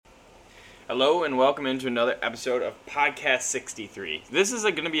Hello and welcome into another episode of Podcast 63. This is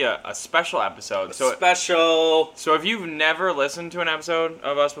going to be a special episode. So if you've never listened to an episode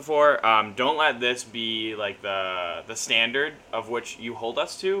of us before, don't let this be like the standard of which you hold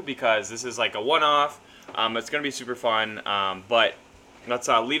us to, because this is like a one-off. It's going to be super fun, but let's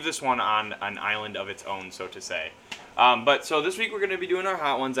leave this one on an island of its own, so to say. So this week we're going to be doing our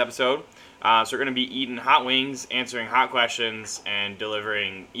Hot Ones episode. So we're going to be eating hot wings, answering hot questions, and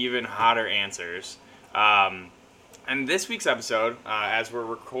delivering even hotter answers. And this week's episode, as we're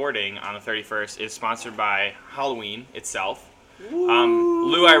recording on the 31st, is sponsored by Halloween itself.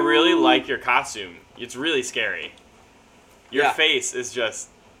 Lou, I really like your costume. It's really scary. Your face is just,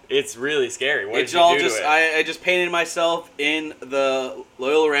 it's really scary. What did you do to it? I just painted myself in the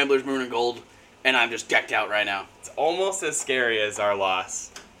Loyola Ramblers maroon and gold, and I'm just decked out right now. It's almost as scary as our loss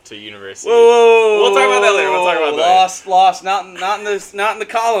to University. Whoa! We'll talk about that later. Lost. Not in the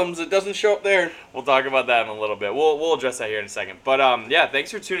columns. It doesn't show up there. We'll talk about that in a little bit. We'll address that here in a second. But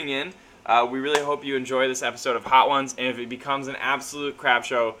thanks for tuning in. We really hope you enjoy this episode of Hot Ones, and if it becomes an absolute crap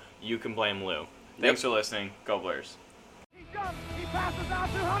show, you can blame Lou. Thanks for listening. Go Blurs. He jumps. He passes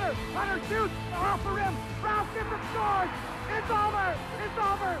out to Hunter. Hunter shoots off the rim. Ralph Gibson scores. It's over. It's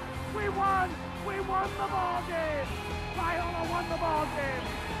over. We won. We won the ball game. Loyola won the ball game.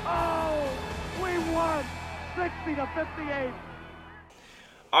 Oh, we won 60-58.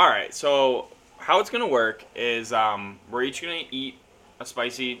 All right, so how it's going to work is we're each going to eat a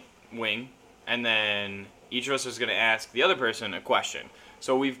spicy wing, and then each of us is going to ask the other person a question.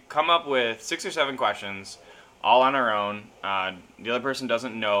 So we've come up with 6 or 7 questions, all on our own. The other person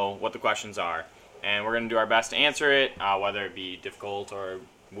doesn't know what the questions are, and we're going to do our best to answer it, whether it be difficult or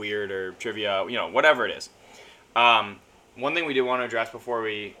weird or trivia, whatever it is. One thing we do want to address before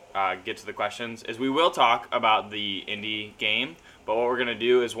we get to the questions is we will talk about the Indy game, but what we're going to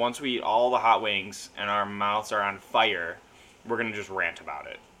do is once we eat all the hot wings and our mouths are on fire, we're going to just rant about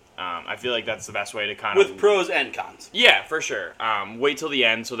it. I feel like that's the best way to kind of... With pros and cons. Yeah, for sure. Wait till the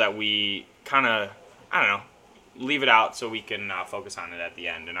end so that we kind of, leave it out so we can focus on it at the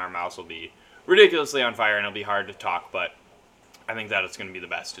end, and our mouths will be ridiculously on fire and it'll be hard to talk, but I think that it's going to be the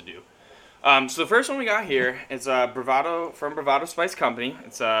best to do. So the first one we got here is Bravado from Bravado Spice Company.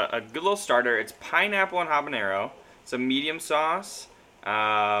 It's a good little starter. It's pineapple and habanero. It's a medium sauce.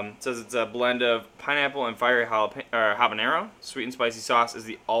 It says it's a blend of pineapple and fiery habanero. Sweet and spicy sauce is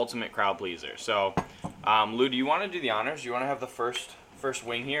the ultimate crowd pleaser. So, Lou, do you want to do the honors? Do you want to have the first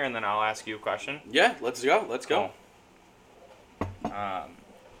wing here, and then I'll ask you a question? Yeah, let's go. Cool.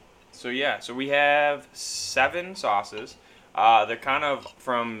 So we have 7 sauces. They're kind of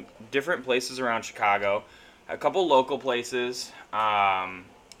from different places around Chicago. A couple local places.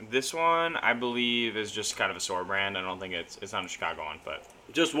 This one, I believe, is just kind of a store brand. I don't think it's not a Chicago one, but...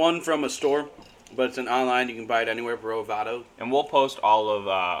 Just one from a store, but it's an online. You can buy it anywhere, Bravado. And we'll post all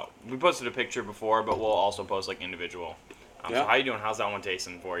of... we posted a picture before, but we'll also post, individual. So how you doing? How's that one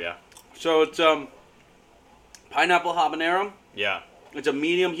tasting for you? So it's pineapple habanero. Yeah. It's a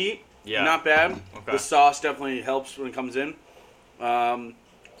medium heat. Yeah. Not bad. Okay. The sauce definitely helps when it comes in. I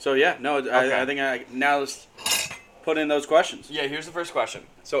think now let's put in those questions. Yeah, here's the first question.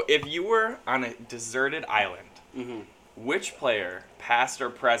 So if you were on a deserted island, which player, past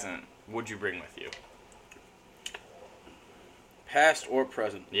or present, would you bring with you? Past or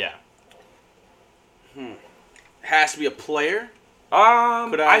present? Yeah. Has to be a player?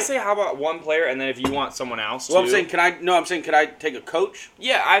 I say how about one player, and then if you want someone else Well, too. I'm saying, could I take a coach?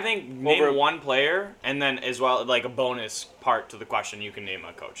 Yeah, I think name one player, and then as well, like a bonus part to the question, you can name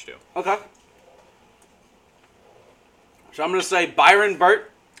a coach too. Okay. So I'm going to say Byron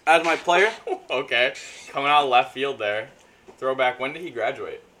Burt as my player. Okay. Coming out of left field there. Throwback. When did he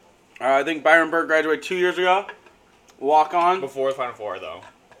graduate? I think Byron Burt graduated 2 years ago. Walk on. Before the Final Four, though.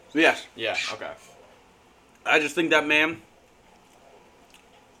 Yes. Yeah, okay. I just think that man...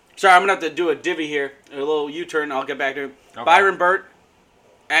 Sorry, I'm going to have to do a divvy here. A little U-turn. I'll get back to it. Okay. Byron Burt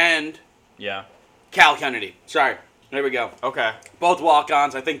and Yeah. Cal Kennedy. Sorry. There we go. Okay. Both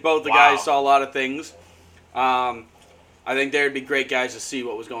walk-ons. I think both the guys saw a lot of things. I think they would be great guys to see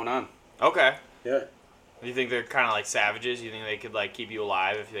what was going on. Okay. Yeah. Do you think they're kind of like savages? You think they could keep you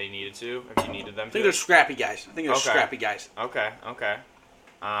alive if they needed to? If you needed them to? I think they're scrappy guys. Okay.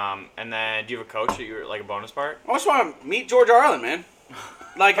 And then do you have a coach that you're a bonus part? I just want to meet George Arlen, man.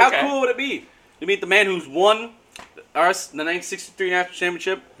 How cool would it be to meet the man who's won the 1963 National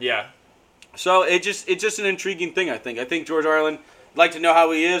Championship? Yeah. So it's just an intriguing thing, I think. I think George Arlen, I'd like to know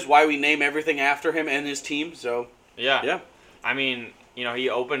how he is, why we name everything after him and his team. So yeah. I mean, he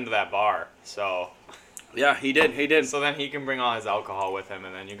opened that bar, so Yeah, he did. He did. So then he can bring all his alcohol with him,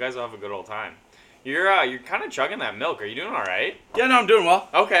 and then you guys will have a good old time. You're kind of chugging that milk. Are you doing all right? Yeah, no, I'm doing well.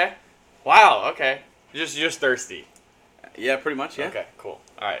 Okay. Wow. Okay. You're just thirsty. Yeah, pretty much. Yeah. Okay. Cool.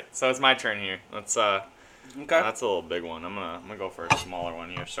 All right. So it's my turn here. Let's Okay. That's a little big one. I'm gonna go for a smaller one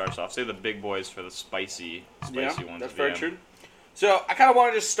here. Starts off. Say the big boys for the spicy Yeah, ones. that's at the very end. true. So I kind of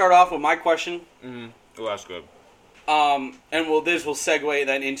want to just start off with my question. Mm-hmm. Oh, that's good. And we'll segue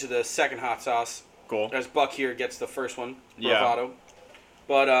then into the second hot sauce. Cool. As Buck here gets the first one, Yeah. bravado.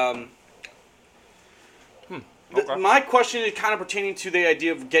 But Okay. my question is kind of pertaining to the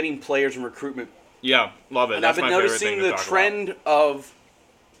idea of getting players and recruitment. Yeah, love it. And That's I've been my favorite noticing thing to the talk about. trend of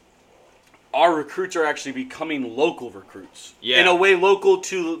our recruits are actually becoming local recruits. Yeah. In a way, local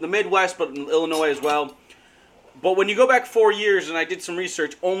to the Midwest, but in Illinois as well. But when you go back 4 years, and I did some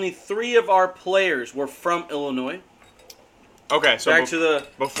research, only 3 of our players were from Illinois. Okay, so Back to the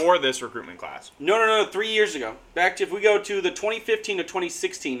before this recruitment class. no, 3 years ago. Back to if we go to the 2015 to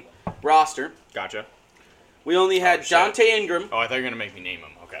 2016 roster, Gotcha. we only had shit. Dante Ingram. Oh, I thought you were gonna make me name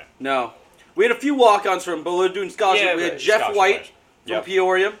them. Okay. No, we had a few walk-ons from, but we were doing scholarship. Yeah, we had but Jeff scholarship White players. from Yep.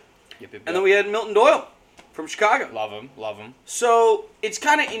 Peoria, and then we had Milton Doyle from Chicago. Love them. Love them. So it's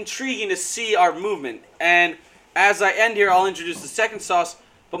kind of intriguing to see our movement. And as I end here, I'll introduce the second sauce.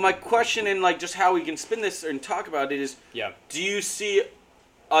 But my question and like just how we can spin this and talk about it is: Yeah. do you see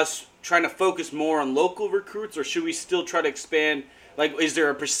us trying to focus more on local recruits, or should we still try to expand? Like, is there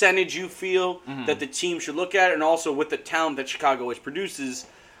a percentage you feel that the team should look at? And also with the talent that Chicago always produces,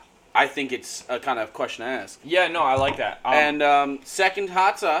 I think it's a kind of question to ask. Yeah. No, I like that. And second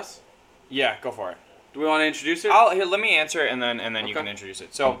hot sauce. Yeah, go for it. Do we want to introduce it? Here, let me answer it, and then you Okay. can introduce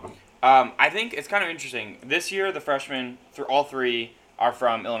it. So, I think it's kind of interesting. This year, the freshmen, all 3 are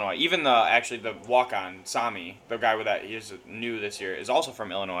from Illinois. Even the walk-on Sami, the guy with that, he's new this year, is also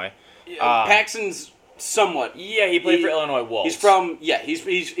from Illinois. Paxton's somewhat. Yeah, he played for Illinois Wolves. He's from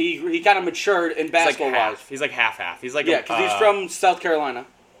he kind of matured in He's like basketball wise. half. He's like half. He's like Because he's from South Carolina.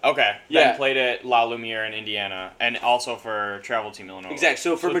 Okay. Yeah. Then played at La Lumiere in Indiana, and also for travel team Illinois. Exactly.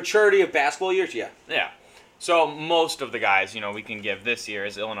 So for maturity of basketball years, yeah. Yeah. So most of the guys, we can give this year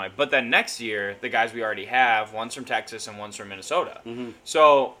is Illinois. But then next year, the guys we already have, one's from Texas and one's from Minnesota. Mm-hmm.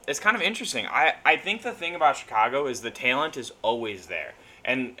 So it's kind of interesting. I think the thing about Chicago is the talent is always there.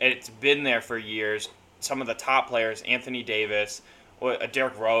 And it's been there for years. Some of the top players, Anthony Davis,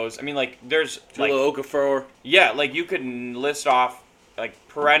 Derrick Rose. I mean, there's Jahlil Okafor. yeah, you could list off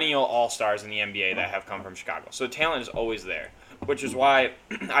perennial all-stars in the NBA that have come from Chicago. So the talent is always there, which is why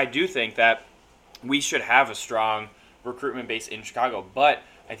I do think that we should have a strong recruitment base in Chicago. But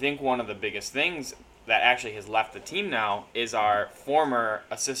I think one of the biggest things that actually has left the team now is our former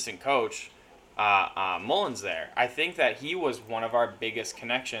assistant coach, Mullins there. I think that he was one of our biggest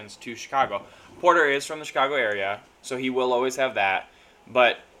connections to Chicago. Porter is from the Chicago area, so he will always have that.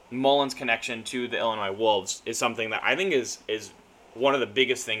 But Mullins' connection to the Illinois Wolves is something that I think is one of the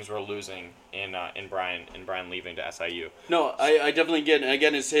biggest things we're losing in Brian leaving to SIU. No, I definitely get it. And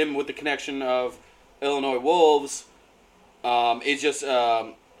again, it's him with the connection of Illinois Wolves. It's just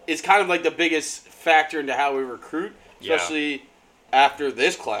it's kind of like the biggest factor into how we recruit, especially after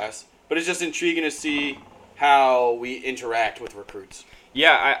this class. But it's just intriguing to see how we interact with recruits.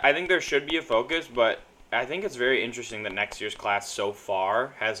 Yeah, I think there should be a focus, but I think it's very interesting that next year's class so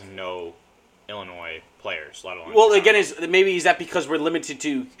far has no Illinois players, let alone Well, Chicago. again, is that because we're limited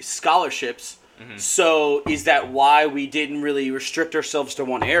to scholarships? Mm-hmm. So is that why we didn't really restrict ourselves to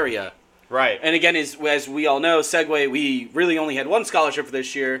one area? Right. And again, as we all know, Segway, we really only had one scholarship for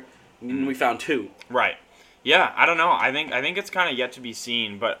this year, and we found 2. Right. Yeah, I don't know. I think it's kind of yet to be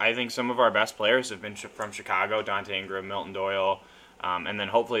seen, but I think some of our best players have been from Chicago, Dante Ingram, Milton Doyle, and then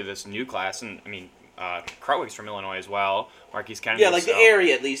hopefully this new class, and I mean, Krutwig's from Illinois as well, Marquise Kennedy. Yeah, like the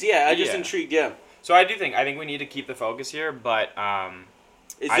area at least. Yeah, I just Yeah. intrigued. Yeah. So I think we need to keep the focus here, but I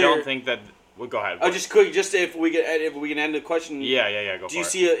don't think that. Well, go ahead. Oh, just quick, just if we can end the question. Yeah. Go for it. Do you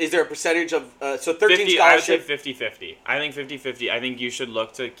see? Is there a percentage of so 13 50, I would say scholarship? 50-50. I think 50-50. I think you should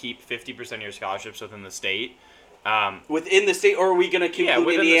look to keep 50% of your scholarships within the state. Within the state, or are we going to include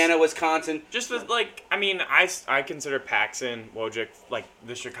within Indiana, Wisconsin? Just I consider Paxson, Wojcik,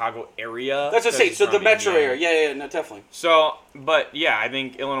 the Chicago area. That's what I say. because So he's the from metro Indiana. area. Yeah, no, definitely. So, but yeah, I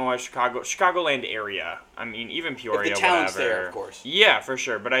think Illinois, Chicagoland area. I mean, even Peoria, If the talent's whatever. there, of course. Yeah, for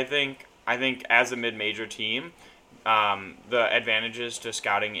sure. But I think as a mid-major team, the advantages to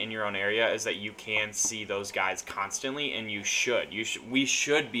scouting in your own area is that you can see those guys constantly, and we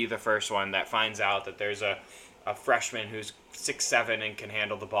should be the first one that finds out that there's a freshman who's 6'7" and can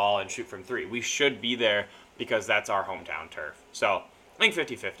handle the ball and shoot from 3. We should be there because that's our hometown turf. So I think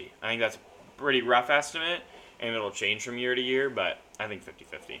 50-50. I think that's pretty rough estimate, and it'll change from year to year, but I think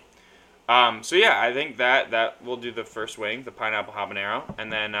 50-50. So yeah, I think that will do the first wing, the pineapple habanero,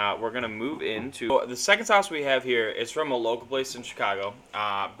 and then we're gonna move into the second sauce we have here. It's from a local place in Chicago,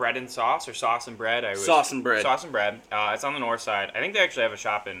 Bread and Sauce, or Sauce and Bread. Sauce and Bread. Sauce and Bread. It's on the north side. I think they actually have a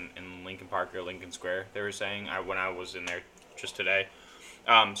shop in Lincoln Park or Lincoln Square. They were saying when I was in there just today.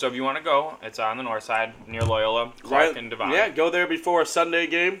 So if you want to go, it's on the north side near Loyola, Clark, and Devon. Yeah, go there before a Sunday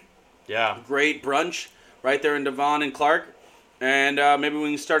game. Yeah. Great brunch right there in Devon and Clark. And maybe we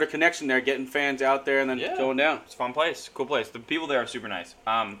can start a connection there, getting fans out there and then going down. It's a fun place. Cool place. The people there are super nice.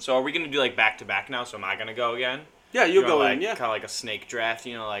 So are we going to do like back-to-back now? So am I going to go again? Yeah, you'll go in, yeah. Kind of like a snake draft,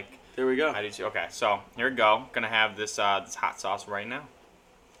 like... There we go. I do too. Okay, so here we go. Going to have this this hot sauce right now.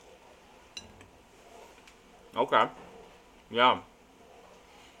 Okay. Yeah.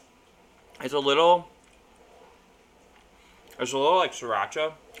 It's a little like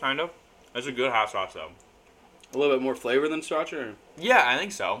sriracha, kind of. It's a good hot sauce, though. A little bit more flavor than sriracha? Or? Yeah, I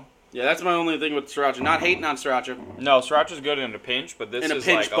think so. Yeah, that's my only thing with sriracha. Not hating on sriracha. No, sriracha's good in a pinch, but this is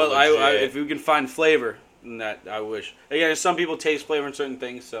like but if we can find flavor, then that I wish. Again, some people taste flavor in certain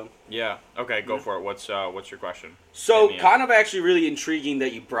things, so. Yeah. Okay, go for it. What's your question? So, kind of actually really intriguing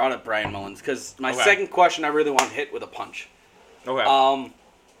that you brought up Bryan Mullins, because my second question I really want to hit with a punch. Okay.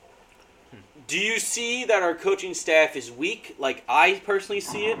 Do you see that our coaching staff is weak, like I personally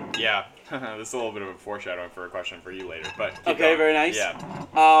see it? Yeah. This is a little bit of a foreshadowing for a question for you later, but keep okay, going. Very nice.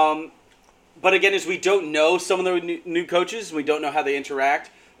 Yeah. But again, as we don't know some of the new coaches, we don't know how they interact.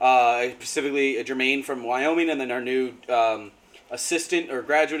 Specifically, Jermaine from Wyoming, and then our new assistant or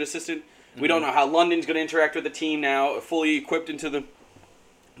graduate assistant. We don't know how London's going to interact with the team now, fully equipped into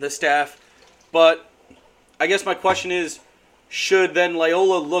the staff. But I guess my question is, should then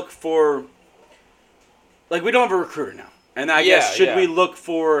Loyola look for... Like, we don't have a recruiter now. And I guess, should we look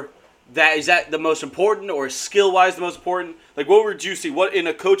for... That is that the most important, or skill-wise the most important? Like, what would you see? What in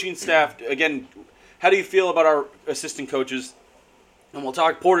a coaching staff? Again, how do you feel about our assistant coaches? And we'll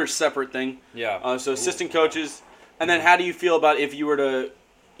talk Porter's separate thing. Yeah. So assistant coaches, and then how do you feel about if you were to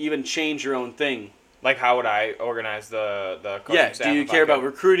even change your own thing? Like, how would I organize the coaching staff? Do you care about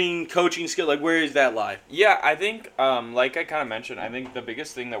recruiting, coaching skill? Like, where does that lie? Yeah, I think, like I kind of mentioned, I think the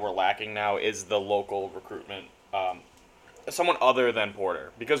biggest thing that we're lacking now is the local recruitment. Someone other than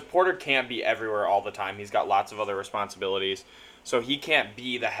Porter, because Porter can't be everywhere all the time. He's got lots of other responsibilities, so he can't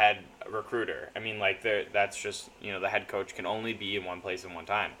be the head recruiter. I mean, like, that's just, the head coach can only be in one place at one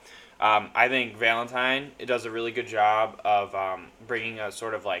time. I think Valentine does a really good job of bringing a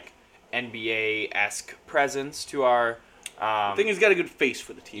sort of like NBA-esque presence to our... I think he's got a good face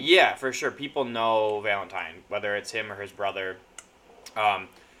for the team. Yeah, for sure. People know Valentine, whether it's him or his brother.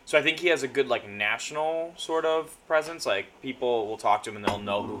 So I think he has a good, like, national sort of presence. Like, people will talk to him and they'll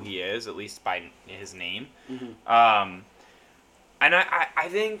know who he is, at least by his name. Mm-hmm. And I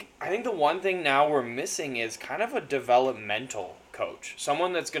think the one thing now we're missing is kind of a developmental coach,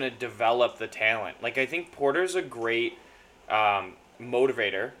 someone that's going to develop the talent. Like, I think Porter's a great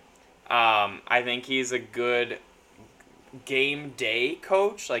motivator. I think he's a good game day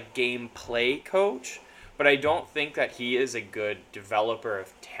coach, like game play coach. But I don't think that he is a good developer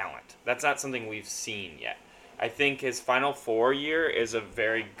of talent. That's not something we've seen yet. I think his Final Four year is a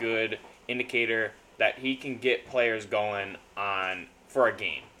very good indicator that he can get players going on for a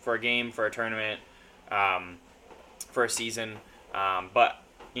game, for a tournament, for a season. But,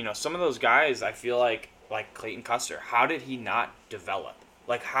 some of those guys, I feel like Clayton Custer, how did he not develop?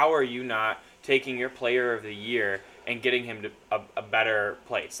 Like, how are you not taking your player of the year and getting him to a better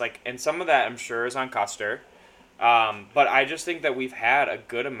place? Like, and some of that, I'm sure, is on Custer. But I just think that we've had a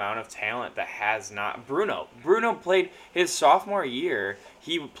good amount of talent that has not. Bruno played his sophomore year.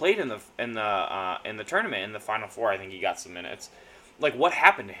 He played in the tournament in the Final Four. I think he got some minutes. Like, what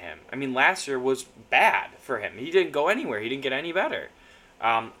happened to him? I mean, last year was bad for him. He didn't go anywhere. He didn't get any better.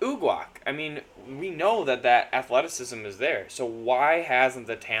 Uguak, I mean, we know that athleticism is there. So why hasn't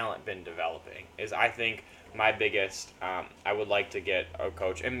the talent been developing? Is, I think, my biggest. I would like to get a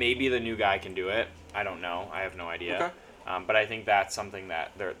coach, and maybe the new guy can do it. I don't know. I have no idea. Okay. But I think that's something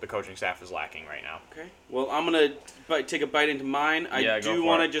that the coaching staff is lacking right now. Okay. Well, I'm gonna take a bite into mine. I do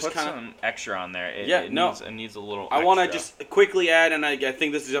want to just put some extra on there. It needs a little. I want to just quickly add, and I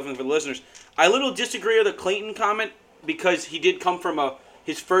think this is definitely for the listeners. I little disagree with the Clayton comment because he did come from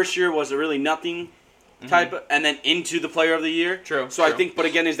his first year was a really nothing type, and then into the player of the year. True. So I think, but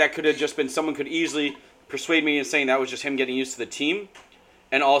again, that could have just been someone could easily persuade me in saying that was just him getting used to the team,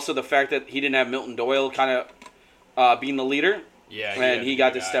 and also the fact that he didn't have Milton Doyle kind of being the leader. Yeah. And he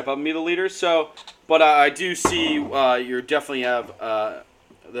got to step up and be the leader. So, but I do see you definitely have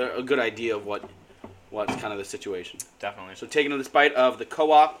a good idea of what's kind of the situation. Definitely. So taking this bite of the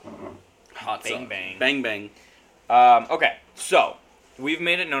Co-op hot Bang sauce. bang. Bang bang. Okay, so we've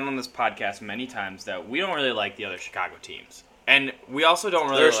made it known on this podcast many times that we don't really like the other Chicago teams, and we also don't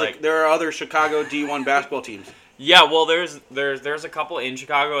really like. There are other Chicago D1 basketball teams. Yeah, well, there's a couple in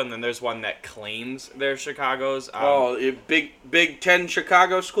Chicago, and then there's one that claims they're Chicago's. Big Ten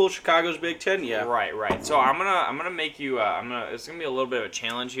Chicago school, Chicago's Big Ten, yeah. Right. So I'm gonna make you. It's gonna be a little bit of a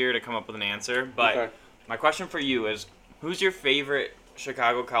challenge here to come up with an answer. But Okay. my question for you is, who's your favorite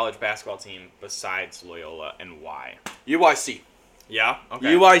Chicago college basketball team besides Loyola, and why? UIC. Yeah.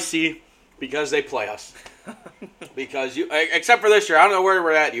 Okay. UIC, because they play us. Because except for this year, I don't know where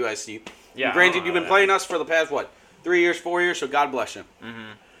we're at, UIC. Yeah. Granted, you've been playing us for the past 3 years, 4 years. So God bless you.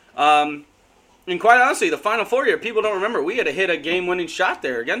 Mm-hmm. And quite honestly, the Final Four year, people don't remember we had to hit a game-winning shot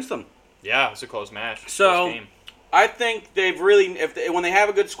there against them. Yeah, it was a close match. So Close game. I think they've really, when they have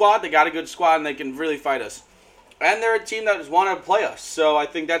a good squad, they got a good squad, and they can really fight us. And they're a team that has wanted to play us. So I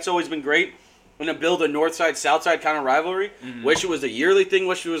think that's always been great. Going to build a north side, south side kind of rivalry. Mm-hmm. Wish it was a yearly thing.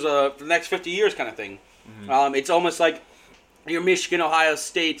 Wish it was for the next 50 years kind of thing. Mm-hmm. It's almost like your Michigan, Ohio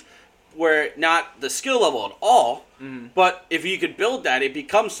State, where not the skill level at all, but if you could build that, it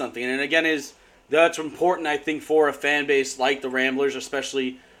becomes something. And again, that's important, I think, for a fan base like the Ramblers,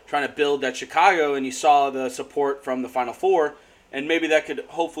 especially trying to build that Chicago. And you saw the support from the Final Four, and maybe that could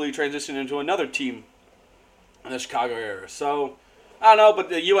hopefully transition into another team in the Chicago area. So I don't know, but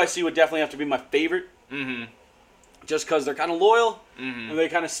the UIC would definitely have to be my favorite, just because they're kind of loyal and they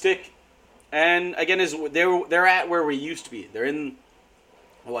kind of stick. And again, they're at where we used to be. They're in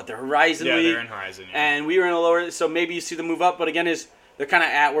the Horizon League. Yeah, they're in Horizon. Yeah. And we were in a lower, so maybe you see them move up. But again, they're kind of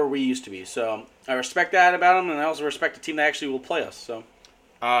at where we used to be. So I respect that about them, and I also respect the team that actually will play us. So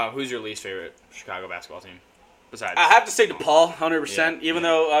who's your least favorite Chicago basketball team? Besides, I have to say DePaul, 100%. Yeah, Even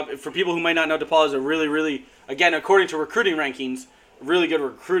though for people who might not know, DePaul is a really, really, again, according to recruiting rankings, really good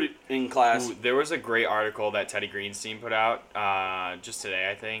recruiting class. Ooh, there was a great article that Teddy Green's team put out just today,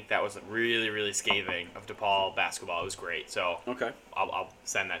 I think, that was really, really scathing of DePaul basketball. It was great. So Okay. I'll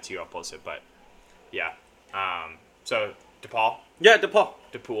send that to you. I'll post it. But yeah. So DePaul? Yeah, DePaul.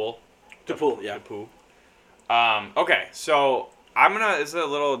 DePaul. Yeah. DePaul. Okay, so this is a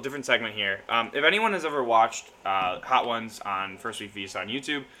little different segment here. If anyone has ever watched Hot Ones on First Week Feast on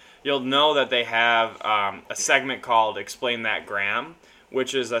YouTube, you'll know that they have a segment called Explain That Graham,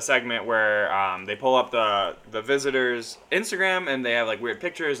 which is a segment where they pull up the visitor's Instagram and they have like weird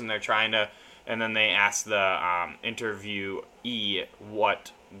pictures and they're trying to, and then they ask the interviewee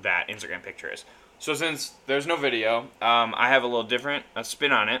what that Instagram picture is. So since there's no video, I have a little different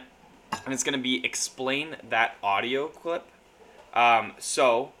spin on it, and it's going to be Explain That Audio Clip.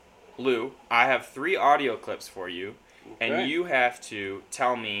 So, Lou, I have 3 audio clips for you. Okay. And you have to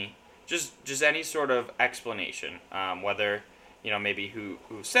tell me just any sort of explanation, whether, maybe who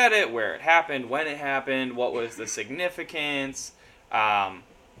said it, where it happened, when it happened, what was the significance.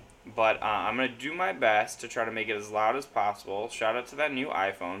 But I'm going to do my best to try to make it as loud as possible. Shout out to that new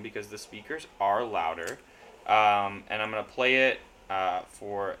iPhone because the speakers are louder. And I'm going to play it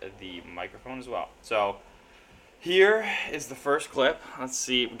for the microphone as well. So here is the first clip. Let's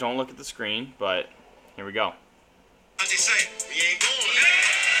see. Don't look at the screen, but here we go. What's he say? We ain't going.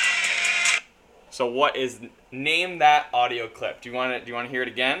 So name that audio clip? Do you want to hear it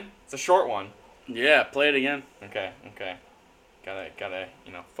again? It's a short one. Yeah, play it again. Okay. Gotta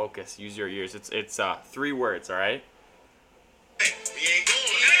focus. Use your ears. It's 3 words. All right. We ain't going.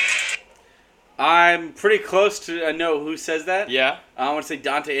 I'm pretty close to know who says that. Yeah. I want to say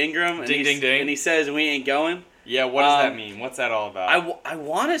Dante Ingram. And Ding, ding, ding. And he says, we ain't going. Yeah. What does that mean? What's that all about? I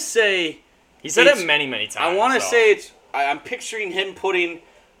want to say... He said it many times. I want to say I'm picturing him putting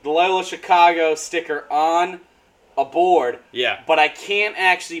the Loyola Chicago sticker on a board. Yeah. But I can't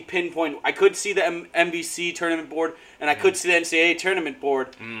actually pinpoint. I could see the MVC tournament board, and I could see the NCAA tournament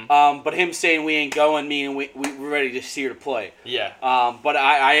board. But him saying we ain't going, meaning we're ready to see her to play. Yeah. But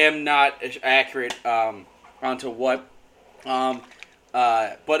I am not accurate onto what.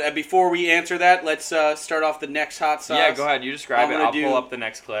 But before we answer that, let's start off the next hot sauce. Yeah, go ahead. You describe it. I'll pull up the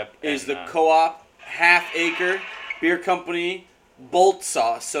next clip. Is the Co-op Half Acre Beer Company Bolt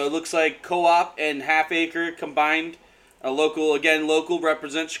Sauce. So it looks like Co-op and Half Acre combined. Local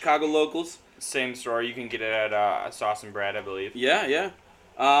represents Chicago locals. Same store. You can get it at Sauce and Bread, I believe. Yeah.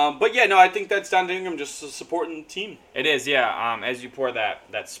 But yeah, no, I think that's Don Ingram just supporting the team. It is, yeah. As you pour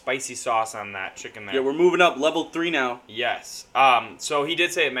that spicy sauce on that chicken there. Yeah, we're moving up level 3 now. Yes. So he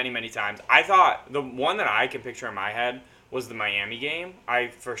did say it many times. I thought the one that I can picture in my head was the Miami game.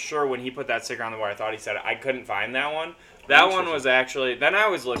 For sure, when he put that sticker on the board, I thought he said it. I couldn't find that one. That one was actually. Then I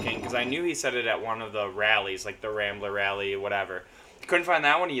was looking because I knew he said it at one of the rallies, like the Rambler Rally, whatever. Couldn't find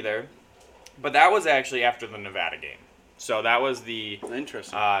that one either. But that was actually after the Nevada game. So that was the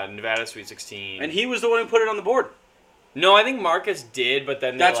Interesting. Nevada Sweet 16. And he was the one who put it on the board. No, I think Marcus did, but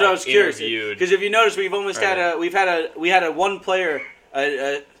then That's they, what I was curious. interviewed Because if you notice, we've almost had a one player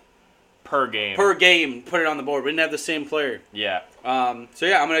per game. per game put it on the board. We didn't have the same player. Yeah. So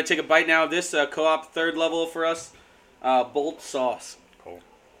yeah, I'm gonna take a bite now of this co-op third level for us. Bolt sauce. Cool.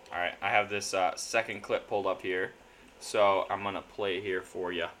 All right, I have this second clip pulled up here, so I'm gonna play it here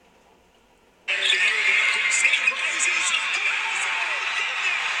for you.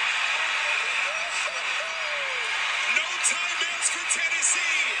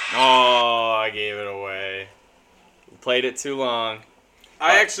 Oh, I gave it away. Played it too long.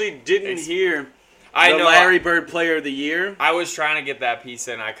 I actually didn't hear I the know. Larry Bird Player of the Year. I was trying to get that piece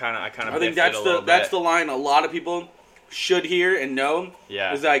in. I kind of. I think that's the line a lot of people should hear and know.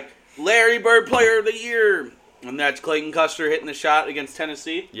 Yeah. It's like Larry Bird Player of the Year, and that's Clayton Custer hitting the shot against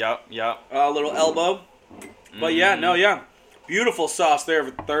Tennessee. Yep. A little elbow. But yeah, beautiful sauce there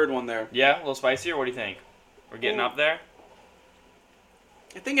for the third one there. Yeah, a little spicier. What do you think? We're getting up there.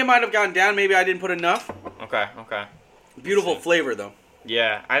 I think it might have gone down. Maybe I didn't put enough. Okay. Beautiful flavor though.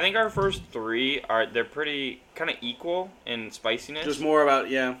 Yeah, I think our first three they're pretty kind of equal in spiciness. Just more about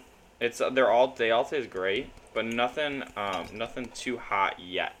It's they all taste great, but nothing too hot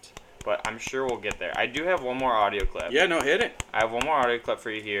yet. But I'm sure we'll get there. I do have one more audio clip. Yeah, no, hit it. I have one more audio clip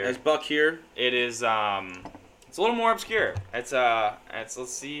for you here. As Buck here. It is it's a little more obscure. It's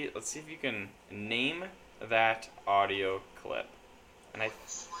let's see if you can name that audio clip. And I'm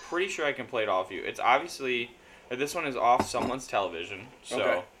pretty sure I can play it all for you. It's obviously this one is off someone's television,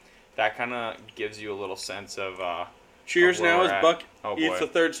 so that kind of gives you a little sense of Cheers of where now we're as at. Buck Oh, eats boy. the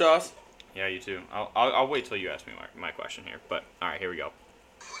third sauce. Yeah, you too. I'll wait till you ask me my question here. But all right, here we go.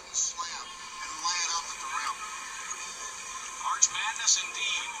 Slam and lay it up at the rim. Arch Madness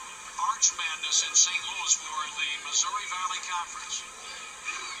indeed. Arch Madness in St. Louis for the Missouri Valley Conference.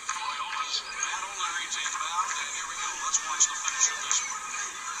 Loyola's Matt O'Leary's inbound, and here we go. Let's watch the finish of this one.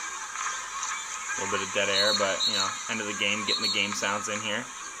 A little bit of dead air, but end of the game, getting the game sounds in here.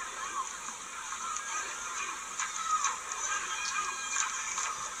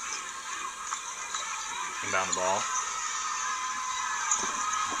 Inbound the ball.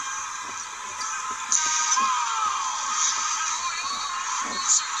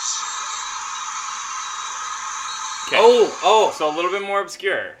 Okay. Oh, So a little bit more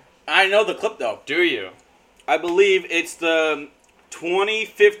obscure. I know the clip though. Do you? I believe it's the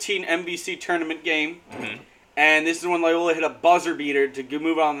 2015 NBC tournament game, and this is when Loyola hit a buzzer beater to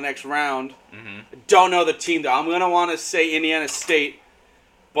move on to the next round. Don't know the team though. I'm gonna want to say Indiana State,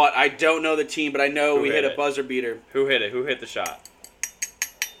 but I don't know the team. But I know Who we hit hit a it? buzzer beater. Who hit it? Who hit the shot?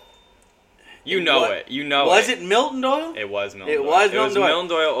 You know What? it. You know Was it. it Milton Doyle? It was Milton It Doyle. was It was Milton Doyle. Milton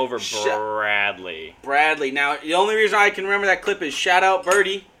Doyle over Shut- Bradley. Bradley. Now the only reason I can remember that clip is shout out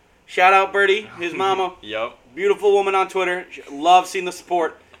Birdie, his mama, Yep. beautiful woman on Twitter. Love seeing the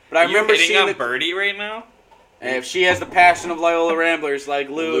support. But I remember you hitting seeing on the. Birdie right now? If she has the passion of Loyola Ramblers like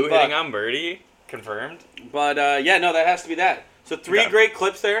Lou Lou and Buck. hitting on Birdie? Confirmed? But yeah, no, that has to be that. So three Okay. great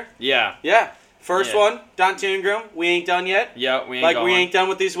clips there. Yeah. Yeah. First Yeah. one, Dante Ingram. We ain't done yet. Yeah, we ain't Like going. we ain't done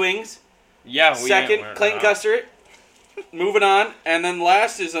with these wings. Yeah, we Second, ain't. Clayton Custer. Moving on, and then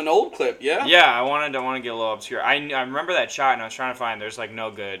last is an old clip. Yeah. Yeah, I want to get a little obscure. I remember that shot, and I was trying to find. There's like no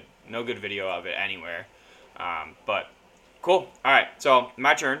good video of it anywhere. But cool. All right, so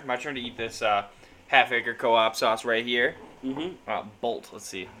my turn. My turn to eat this half-acre co-op sauce right here. Bolt. Let's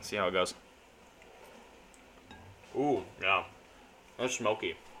see how it goes. Ooh, yeah, that's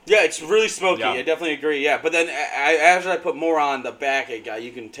smoky. Yeah, it's really smoky. Yeah. I definitely agree. Yeah, but then as I put more on the back,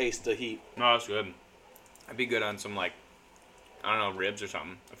 you can taste the heat. No, that's good. I'd be good on some I don't know, ribs or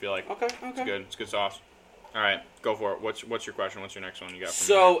something. I feel like Okay. it's good. It's good sauce. All right, go for it. What's your question? What's your next one you got? For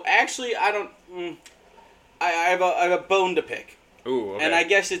So actually, I don't. I have a bone to pick, me? Ooh, okay. and I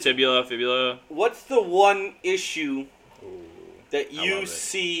guess it's tibula, fibula. what's the one issue Ooh. that I you love it.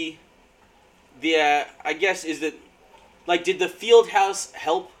 see? I guess is that did the field house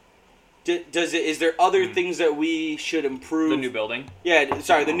help? Is there other things that we should improve? The new building. Yeah,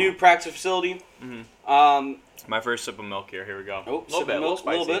 sorry, the new practice facility. My first sip of milk here. Here we go. Oh, a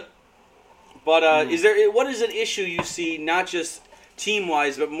little bit. But what is an issue you see, not just team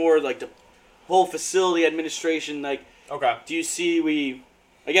wise, but more like the whole facility administration? Like, Okay. do you see we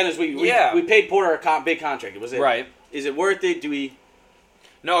Yeah. paid Porter a big contract? Was it Right. Is it worth it? Do we?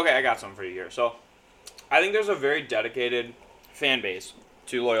 No, okay, I got something for you here. So, I think there's a very dedicated fan base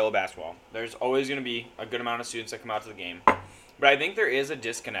to Loyola basketball. There's always going to be a good amount of students that come out to the game. But I think there is a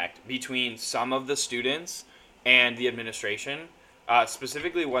disconnect between some of the students and the administration.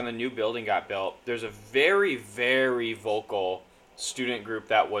 Specifically when the new building got built, there's a very, very vocal student group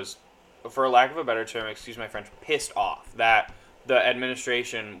that was, for lack of a better term, excuse my French, pissed off that the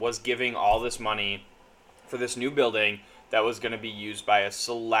administration was giving all this money for this new building that was going to be used by a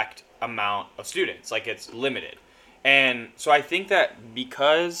select amount of students. Like, it's limited. And so I think that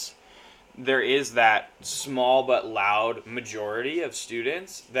because there is that small but loud majority of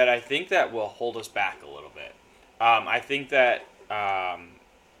students, that I think that will hold us back a little bit. I think that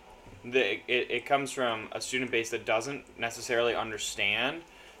it comes from a student base that doesn't necessarily understand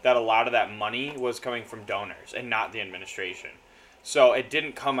that a lot of that money was coming from donors and not the administration. So it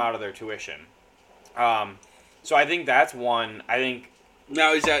didn't come out of their tuition. So I think that's one. I think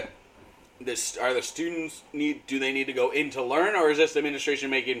Now, is that are the students do they need to go in to learn, or is this the administration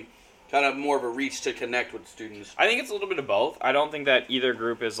making kind of more of a reach to connect with students? I think it's a little bit of both. I don't think that either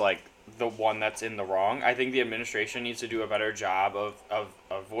group is like the one that's in the wrong. I think the administration needs to do a better job of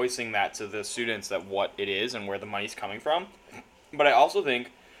voicing that to the students, that what it is and where the money's coming from. But I also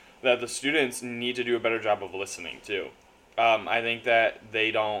think that the students need to do a better job of listening too. I think that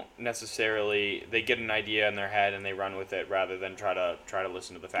they don't necessarily, they get an idea in their head and they run with it rather than try to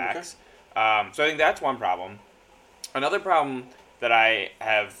listen to the facts. Okay. So I think that's one problem. Another problem that I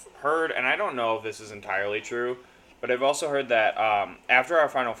have heard, and I don't know if this is entirely true, but I've also heard that after our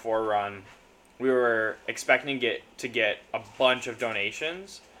Final Four run, we were expecting to get a bunch of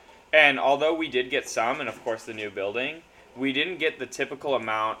donations. And although we did get some, and of course the new building, we didn't get the typical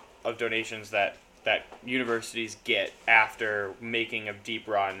amount of donations that universities get after making a deep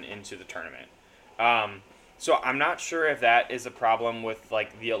run into the tournament. So I'm not sure if that is a problem with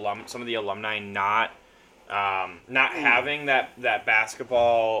like some of the alumni not having that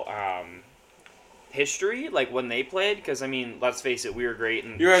basketball history like when they played, because I mean, let's face it, we were great.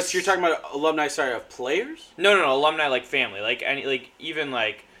 And you're talking about alumni, of players? No, alumni like family, like even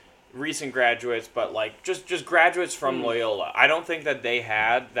like recent graduates, but like just graduates from Loyola. I don't think that they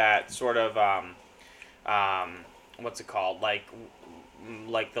had that sort of what's it called,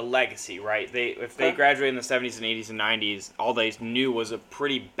 like the legacy, right? If they graduated in the 70s and 80s and 90s, all they knew was a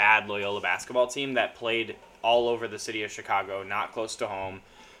pretty bad Loyola basketball team that played all over the city of Chicago, not close to home.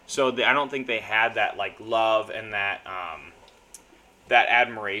 So I don't think they had that like love and that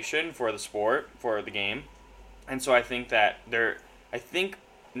admiration for the sport, for the game. And so I think that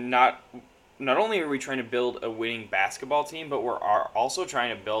not only are we trying to build a winning basketball team, but we're also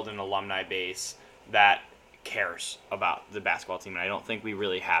trying to build an alumni base that cares about the basketball team, and I don't think we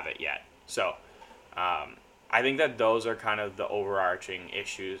really have it yet. So I think that those are kind of the overarching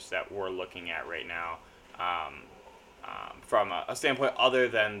issues that we're looking at right now from a standpoint other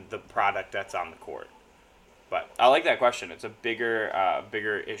than the product that's on the court. But I like that question. It's a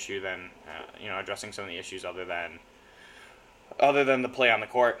bigger issue than addressing some of the issues other than the play on the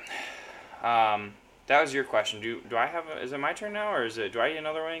court. That was your question. Do I have is it my turn now, or do I get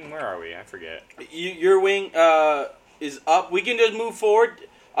another wing? Where are we? I forget. Your wing is up. We can just move forward.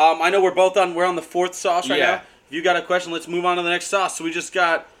 I know we're on the fourth sauce right now. If you got a question, let's move on to the next sauce. So we just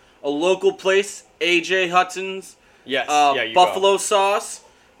got a local place, AJ Hudson's. Yes. Buffalo sauce.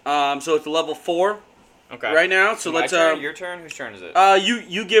 So it's level 4. Okay. Right now. So let's your turn. Whose turn is it?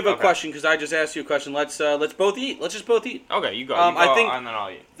 You give a question because I just asked you a question. Let's both eat. Let's just both eat. Okay, you go. I think and then I'll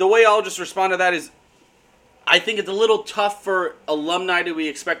eat. The way I'll just respond to that is, I think it's a little tough for alumni that we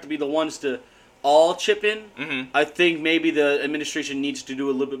expect to be the ones to all chip in. Mm-hmm. I think maybe the administration needs to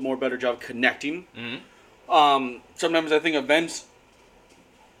do a little bit more better job connecting. Mm-hmm. Sometimes I think events,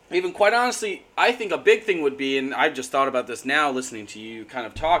 even quite honestly, I think a big thing would be, and I've just thought about this now listening to you kind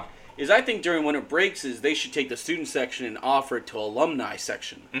of talk, is I think during winter breaks is they should take the student section and offer it to alumni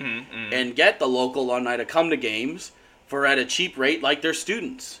section. Mm-hmm. And get the local alumni to come to games for at a cheap rate like they're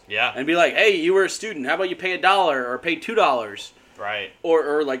students. Yeah. And be like, hey, you were a student. How about you pay $1 or pay $2? Right.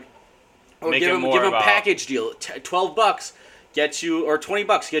 Or Make give them a package deal. $12 gets you, or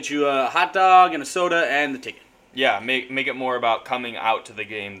 $20 gets you a hot dog and a soda and the ticket. Yeah, make it more about coming out to the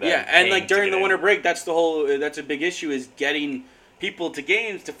game than and like during the winter break, that's a big issue, is getting people to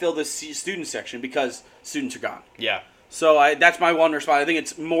games to fill the student section because students are gone. Yeah. So that's my one response. I think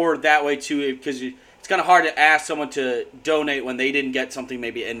it's more that way too, because it's kind of hard to ask someone to donate when they didn't get something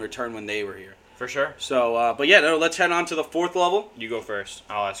maybe in return when they were here. For sure. So, let's head on to the fourth level. You go first.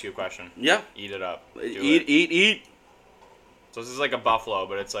 I'll ask you a question. Yeah. Eat it up. Eat. So this is like a buffalo,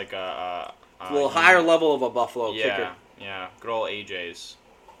 but it's like a little higher level of a buffalo kicker. Yeah. Good old AJ's.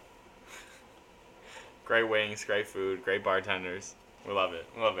 Great wings, great food, great bartenders. We love it.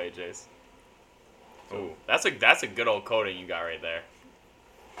 We love AJ's. Ooh, that's a good old coating you got right there.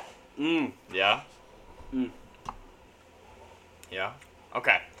 Yeah? Yeah?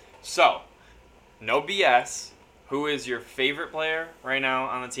 Okay. So, no BS. Who is your favorite player right now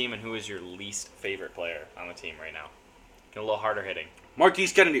on the team, and who is your least favorite player on the team right now? Get a little harder hitting.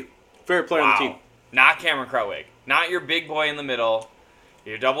 Marquise Kennedy, favorite player on the team. Not Cameron Krutwig. Not your big boy in the middle.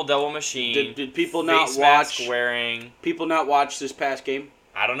 Your double machine. Did people face not mask watch? wearing. People not watch this past game?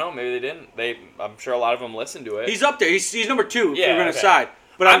 I don't know. Maybe they didn't. I'm sure a lot of them listened to it. He's up there. He's number 2. If Yeah, you're gonna okay. decide.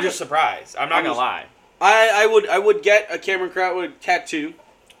 But I'm just surprised. I'm not gonna lie. I would get a Cameron Krutwig tattoo,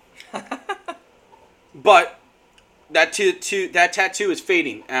 but that tattoo is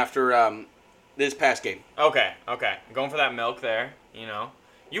fading after this past game. Okay. Going for that milk there. You know,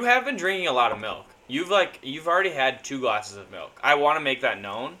 you have been drinking a lot of milk. You've already had 2 glasses of milk. I want to make that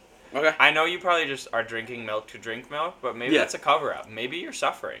known. Okay. I know you probably just are drinking milk to drink milk, but maybe that's a cover up. Maybe you're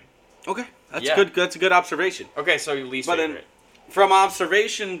suffering. Okay. That's Yeah. good. That's a good observation. Okay, so your least But then, favorite. from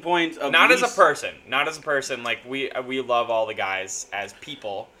observation point of Not as least- a person. Not as a person. Like, we love all the guys as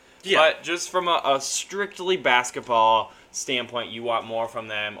people. Yeah. But just from a strictly basketball standpoint, you want more from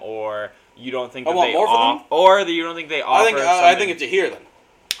them, or you don't think I that want they more from off, them? or that you don't think they offer I think it's a here then.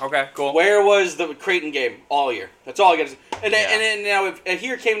 Okay, cool. Where was the Creighton game all year? That's all I got to say. And then, Yeah. and then now if a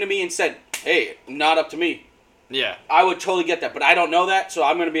here came to me and said, "Hey, not up to me," Yeah. I would totally get that. But I don't know that, so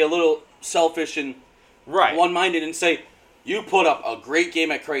I'm going to be a little selfish and Right. one-minded and say, "You put up a great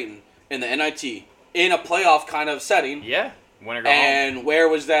game at Creighton in the NIT in a playoff kind of setting." Yeah. Win or go home. And where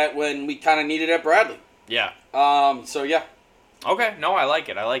was that when we kind of needed it at Bradley? Yeah. So yeah. Okay. No, I like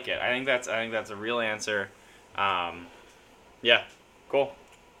it. I think that's a real answer. Yeah. Cool.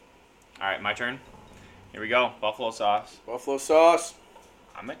 All right, my turn. Here we go. Buffalo sauce. Buffalo sauce.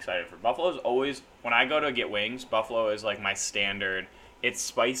 I'm excited for Buffalo's always when I go to get wings, Buffalo is like my standard. It's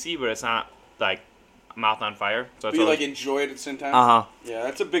spicy, but it's not like mouth on fire. So it's But you always, like enjoy it at the same time? Uh-huh. Yeah,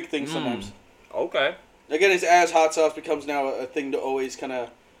 that's a big thing sometimes. Okay. Again, as hot sauce becomes now a thing to always kind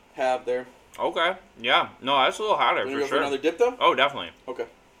of have there. Okay. Yeah. No, that's a little hotter Want to for go sure. for another dip though? Oh, definitely. Okay.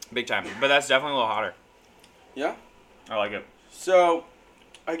 Big time. But that's definitely a little hotter. Yeah? I like it. So,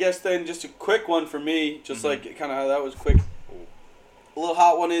 I guess then just a quick one for me, just like kind of how that was quick. A little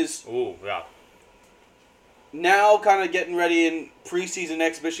hot one is Ooh, yeah. now kind of getting ready and preseason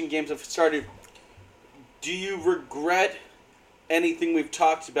exhibition games have started. Do you regret anything we've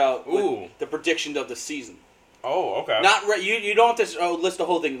talked about Ooh. with the prediction of the season? Oh, okay. Not you don't have to list the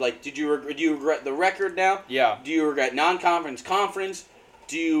whole thing. Like, do you regret the record now? Yeah. Do you regret non-conference, conference?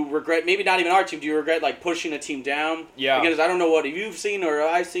 Do you regret maybe not even our team? Do you regret like pushing a team down? Yeah. Because I don't know what you've seen or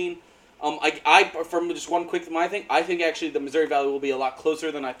I've seen. I from just one quick my thing. I think actually the Missouri Valley will be a lot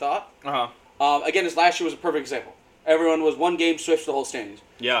closer than I thought. Again, this last year was a perfect example. Everyone was one game switched the whole standings.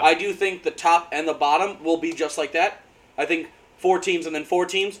 Yeah. I do think the top and the bottom will be just like that. I think 4 teams and then 4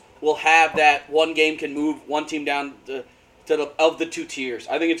 teams will have that one game can move one team down to of the 2 tiers.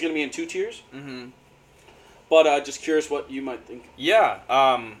 I think it's going to be in 2 tiers. Mm-hmm. But just curious what you might think. Yeah.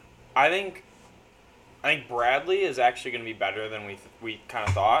 I think Bradley is actually going to be better than we kind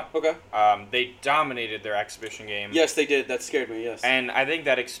of thought. Okay. They dominated their exhibition game. Yes, they did. That scared me, yes. And I think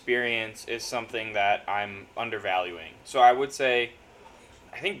that experience is something that I'm undervaluing. So I would say,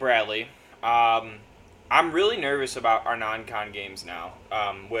 I think Bradley. I'm really nervous about our non-con games now,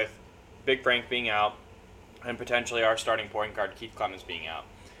 with Big Frank being out and potentially our starting point guard Keith Clemens being out.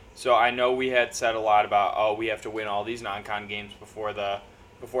 So I know we had said a lot about, we have to win all these non-con games before the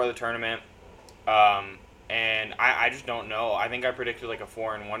tournament. And I just don't know. I think I predicted like a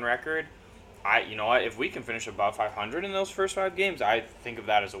 4-1 record. You know what? If we can finish above 500 in those first 5 games, I think of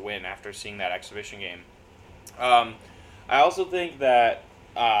that as a win after seeing that exhibition game. I also think that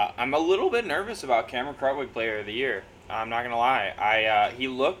I'm a little bit nervous about Cameron Krutwig Player of the Year. I'm not gonna lie.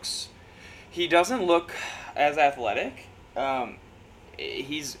 He doesn't look as athletic.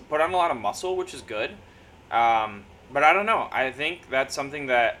 He's put on a lot of muscle, which is good. But I don't know. I think that's something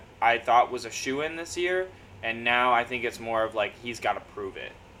that I thought was a shoo-in this year, and now I think it's more of like he's got to prove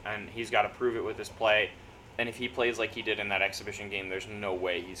it. And he's got to prove it with his play. And if he plays like he did in that exhibition game, there's no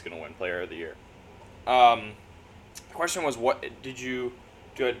way he's going to win Player of the Year. The question was, did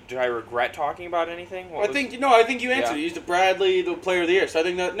I regret talking about anything? I think you answered. Yeah. You used the Bradley, the Player of the Year. So I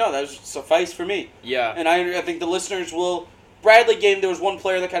think that was suffice for me. Yeah. And I think the listeners will. Bradley game, there was one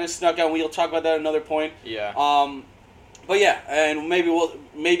player that kind of snuck out. We'll talk about that at another point. Yeah. But yeah, and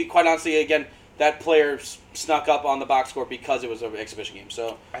maybe quite honestly, again, that player snuck up on the box score because it was an exhibition game.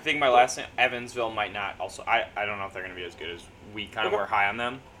 So I think my last name, Evansville, might not also. I don't know if they're going to be as good as we kind of Okay. were high on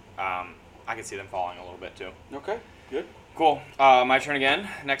them. I could see them falling a little bit too. okay, good. Cool. My turn again.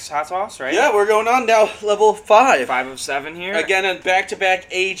 Next hot sauce, right? Yeah, we're going on now. Level 5. 5 of 7 here. Again, a back-to-back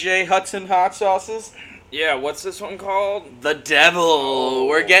AJ Hudson hot sauces. Yeah, what's this one called? The Devil.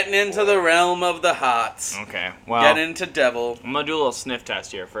 We're getting into the realm of the hots. Okay, well, Getting into Devil. I'm going to do a little sniff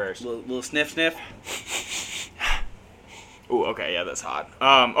test here first. Little sniff sniff. Ooh, okay, yeah, that's hot.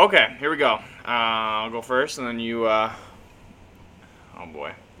 Okay, here we go. I'll go first, and then you, Oh,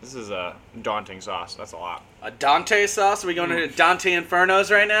 boy. This is a daunting sauce. That's a lot. A Dante sauce. Are we going into Dante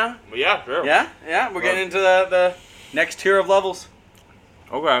Infernos right now? Yeah, sure. Yeah? Yeah, we're getting into the next tier of levels.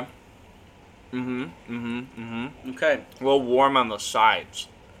 Okay. Okay. A little warm on the sides.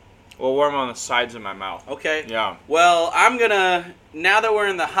 A little warm on the sides of my mouth. Okay. Yeah. Well, I'm going to, now that we're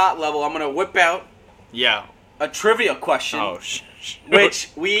in the hot level, I'm going to whip out Yeah. a trivia question. Oh, Which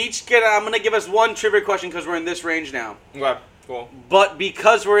we each get, I'm going to give us one trivia question because we're in this range now. Okay, cool. But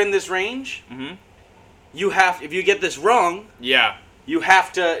because we're in this range, Mm-hmm. you have, if you get this wrong, Yeah. you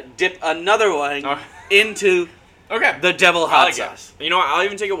have to dip another one Oh. into Okay. the devil I hot like sauce. it. You know what? I'll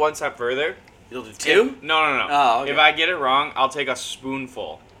even take it one step further. You'll do two? No. Oh, okay. If I get it wrong, I'll take a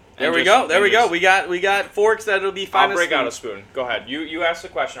spoonful. There And we just- go. There and we go. just- We got forks that'll be fine. I'll as break out a spoons. spoon. Go ahead. You ask the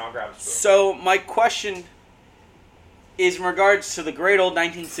question. I'll grab a spoon. So my question is in regards to the great old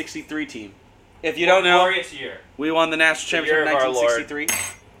 1963 team. If you don't know, Glorious year. we won the national The year championship in of our Lord.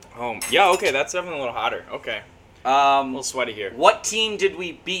 1963. Oh, yeah. Okay, that's definitely a little hotter. Okay. A little sweaty here. What team did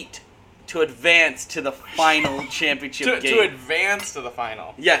we beat to advance to the final championship game? To advance to the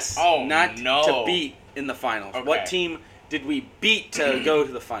final. Yes. Oh, not no. to beat in the finals. Okay. What team did we beat to go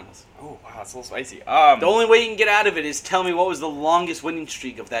to the finals? Oh, wow, that's a little spicy. The only way you can get out of it is tell me what was the longest winning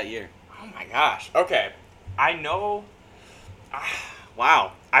streak of that year. Oh my gosh. Okay. I know.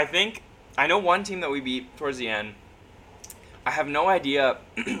 Wow. I know one team that we beat towards the end. I have no idea.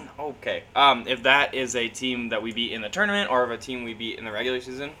 Okay. If that is a team that we beat in the tournament or if a team we beat in the regular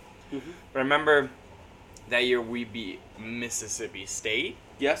season. Mm-hmm. But I remember that year we beat Mississippi State.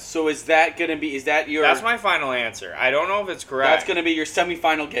 Yes. So is that your? That's my final answer. I don't know if it's correct. That's gonna be your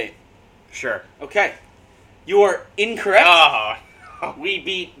semifinal game. Sure. Okay. You are incorrect. Oh. We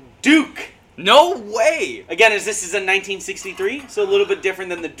beat Duke. No way. Again, as this is in 1963, so a little bit different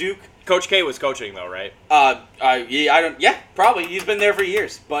than the Duke. Coach K was coaching though, right? Yeah, probably. He's been there for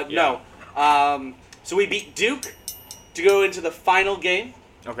years, but Yeah. no. So we beat Duke to go into the final game.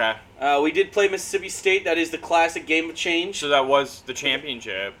 Okay. We did play Mississippi State. That is the classic game of change. So that was the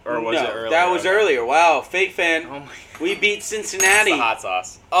championship, or was no, it earlier? that was earlier. Wow, fake fan. Oh my. We beat It's Cincinnati. the hot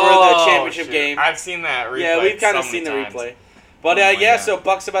sauce For the championship shoot. game. I've seen that replay. Yeah, we've kind of so seen many the times. replay. But Oh my yeah, God. so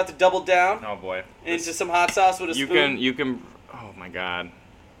Buck's about to double down Oh boy. into some hot sauce with a spoon. You can. Oh my God,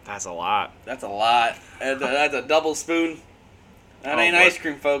 that's a lot. That's a lot. That's a double spoon. That Oh, ain't boy. ice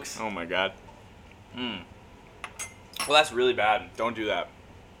cream, folks. Oh my God. Well, that's really bad. Don't do that.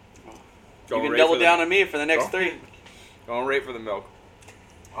 You can double down on me for the next Go. 3. Don't rate for the milk.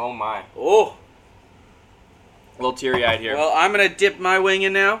 Oh my. Oh. A little teary eyed here. Well, I'm gonna dip my wing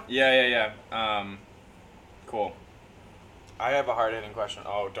in now. Yeah. Cool. I have a hard hitting question.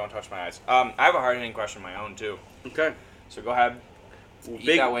 Oh, don't touch my eyes. I have a hard hitting question of my own too. Okay. So go ahead. Eat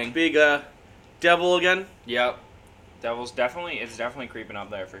Big, that wing. big devil again. Yep. Devil's definitely creeping up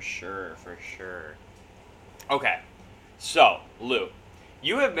there for sure. Okay. So, Lou,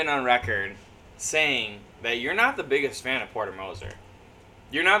 you have been on record saying that you're not the biggest fan of Porter Moser.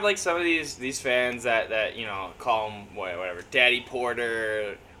 You're not like some of these fans that you know, call him whatever, Daddy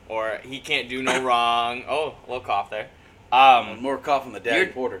Porter, or he can't do no wrong. Oh, a little cough there. More cough on the Daddy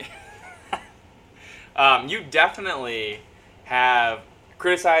you're- Porter. You definitely have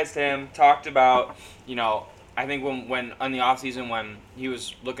criticized him, talked about, you know, I think when on the offseason when he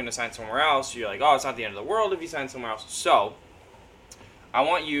was looking to sign somewhere else, you're like, oh, it's not the end of the world if he signs somewhere else. So, I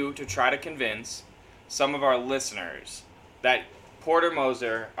want you to try to convince some of our listeners that Porter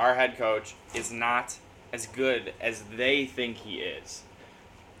Moser, our head coach, is not as good as they think he is.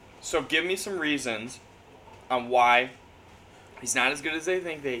 So give me some reasons on why he's not as good as they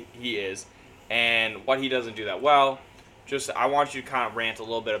think he is, and what he doesn't do that well. Just I want you to kind of rant a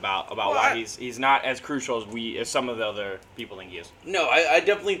little bit about why he's not as crucial as some of the other people think he is. No, I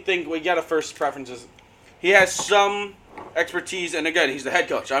definitely think we got a first preference. He has some expertise, and again, he's the head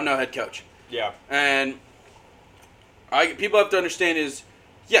coach. I'm no head coach. Yeah. And people have to understand is,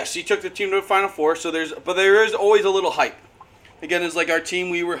 yes, he took the team to the Final Four, but there is always a little hype. Again, it's like our team,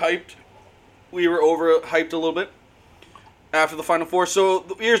 we were hyped. We were overhyped a little bit after the Final Four. So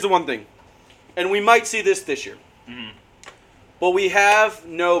here's the one thing, and we might see this year. Mm-hmm. But we have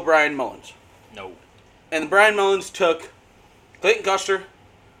no Brian Mullins. No. And Brian Mullins took Clayton Custer,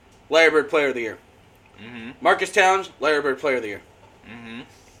 Larry Bird Player of the Year. Marcus Towns, Larry Bird Player of the Year.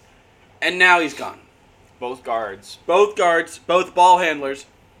 And now he's gone. Both guards Both guards, both ball handlers.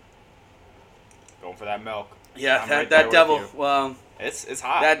 going for that milk. Yeah, I'm that, right there that with devil. you. Well, It's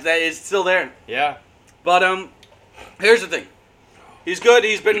hot. that is still there. Yeah. But here's the thing. He's good.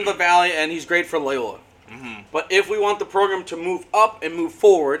 He's been in the Valley, and he's great for Loyola. But if we want the program to move up and move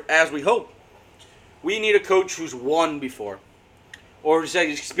forward, as we hope, we need a coach who's won before, or who's had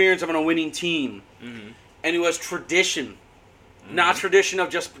experience on a winning team, and who has tradition, not tradition of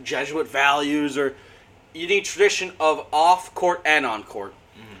just Jesuit values. Or you need tradition of off court and on court,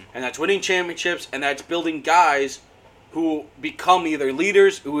 and that's winning championships, and that's building guys who become either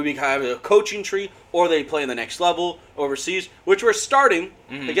leaders, who will become a coaching tree, or they play in the next level overseas, which we're starting.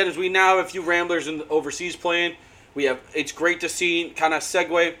 Again, as we now have a few Ramblers in overseas playing, it's great to see kind of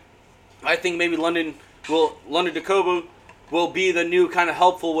segue. I think maybe London DeCobo will be the new kind of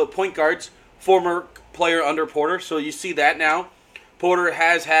helpful with point guards, former player under Porter, so you see that now. Porter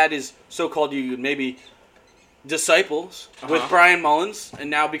has had his so-called maybe disciples with Brian Mullins, and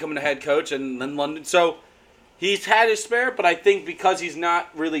now becoming a head coach, and then London. So he's had his spare, but I think because he's not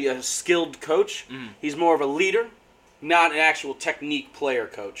really a skilled coach, he's more of a leader, not an actual technique player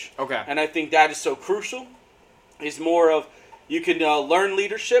coach. Okay. And I think that is so crucial. It's more of you can learn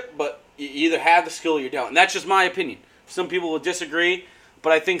leadership, but you either have the skill or you don't. And that's just my opinion. Some people will disagree,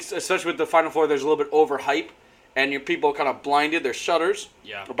 but I think, especially with the Final Four, there's a little bit overhype, and your people are kind of blinded. They're shutters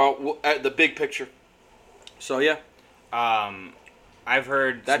about the big picture. So, yeah. I've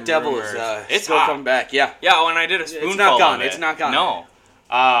heard that some devil rumors. is It's still hot. coming back. Yeah. Yeah, when I did a spoonful It's not gone. of it. It's not gone. No.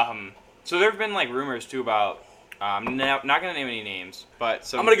 So there have been like rumors too about. I'm not gonna name any names, but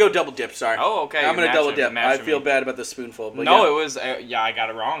some. I'm gonna go double dip. Sorry. Oh, okay. I'm gonna you're double matching- dip. I matching feel me. bad about the spoonful. But No, yeah. it was. I got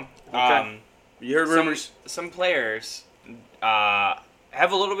it wrong. Okay. You heard rumors. Some players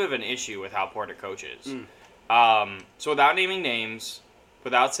have a little bit of an issue with how Porter coaches. So without naming names,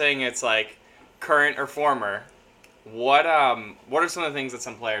 without saying it's like current or former, what are some of the things that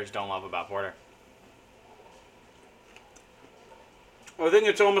some players don't love about Porter? I think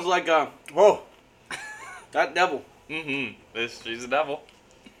it's almost like that devil. She's a devil.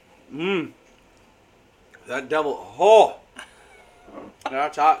 That devil. Oh,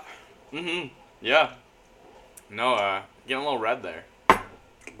 that's hot. Yeah. No, getting a little red there.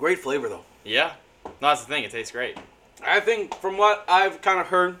 Great flavor though. Yeah. No, that's the thing. It tastes great. I think from what I've kind of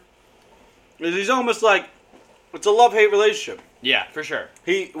heard, is he's almost like it's a love-hate relationship. Yeah, for sure.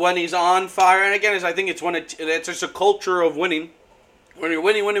 When he's on fire, and again, I think it's when it's just a culture of winning. When you're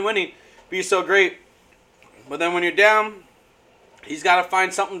winning, be so great. But then when you're down, he's got to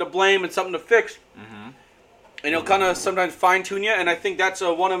find something to blame and something to fix. And he'll kind of sometimes fine-tune you, and I think that's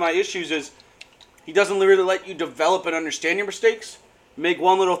one of my issues is he doesn't really let you develop and understand your mistakes. Make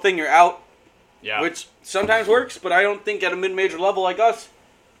one little thing, you're out. Yeah. Which sometimes works, but I don't think at a mid-major level like us,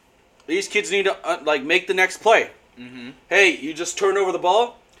 these kids need to make the next play. Hey, you just turn over the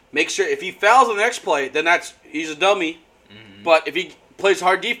ball. Make sure if he fouls on the next play, then he's a dummy. But if he plays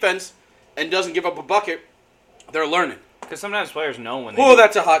hard defense and doesn't give up a bucket, they're learning. Because sometimes players know when they. Oh,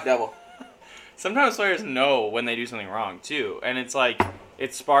 that's a hot devil. Sometimes players know when they do something wrong too, and it's like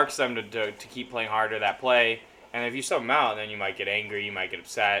it sparks them to keep playing harder that play. And if you sub them out, then you might get angry, you might get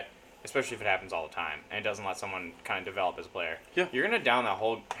upset, especially if it happens all the time and it doesn't let someone kind of develop as a player. Yeah. You're gonna down that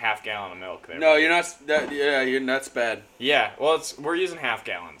whole half gallon of milk there. No, you're not. That's bad. Yeah, well, we're using half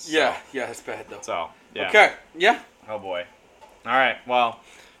gallons. So. Yeah, that's bad though. So yeah. Okay. Yeah. Oh boy. All right. Well,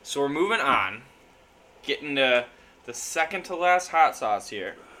 so we're moving on, getting to the second to last hot sauce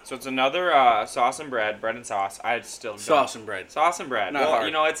here. So it's another sauce and bread and sauce. I still don't. Sauce and bread. Sauce and bread. Not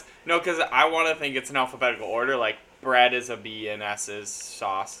hard. It's because I want to think it's in alphabetical order. Like bread is a B and S is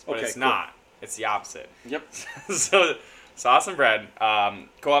sauce, but Okay, it's cool. not. It's the opposite. Yep. So sauce and bread,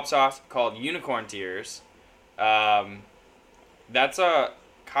 co-op sauce called Unicorn Tears. That's a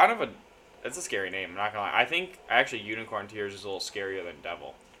kind of it's a scary name. I'm not gonna lie. I think actually Unicorn Tears is a little scarier than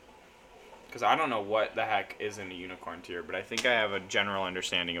Devil. Because I don't know what the heck is in a unicorn tear, but I think I have a general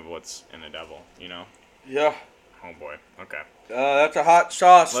understanding of what's in a devil, you know? Yeah. Oh boy. Okay. That's a hot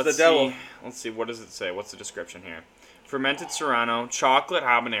sauce. Let's the devil. see. Let's see. What does it say? What's the description here? Fermented serrano, chocolate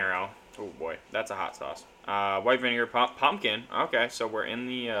habanero. Oh boy, that's a hot sauce. White vinegar, pumpkin. Okay, so we're in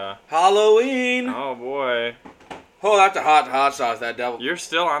the. Halloween. Oh boy. Oh, that's a hot sauce. That devil. You're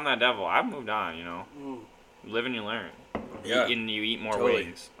still on that devil. I've moved on. You know. Live and you learn. Yeah. You eat more Totally.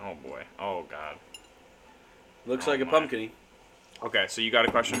 wings. Oh boy. Oh god. Looks Oh, like a my. pumpkin-y. Okay, so you got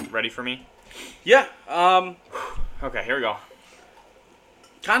a question ready for me? Yeah. Okay, here we go.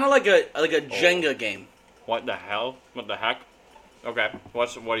 Kind of like a Jenga game. What the hell? What the heck? Okay.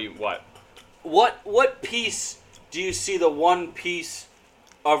 What? what piece do you see the one piece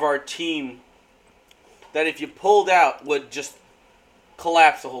of our team that if you pulled out would just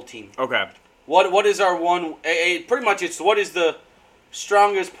collapse the whole team? Okay. What is our one? Pretty much, it's what is the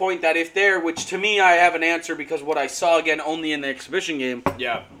strongest point that if there, which to me I have an answer because what I saw again only in the exhibition game,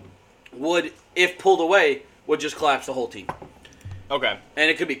 Yeah. would, if pulled away, would just collapse the whole team. Okay. And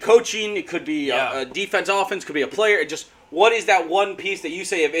it could be coaching, it could be a defense, offense, could be a player. It just, what is that one piece that you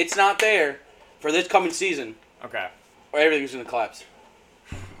say if it's not there for this coming season, Okay. everything's going to collapse?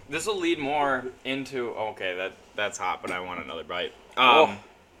 This will lead more into. Okay, that's hot, but I want another bite. Oh.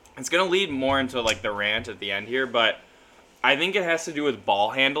 It's gonna lead more into like the rant at the end here, but I think it has to do with ball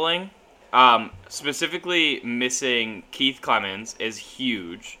handling. Specifically, missing Keith Clemens is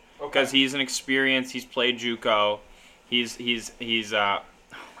huge because he's an experienced. He's played JUCO. He's oh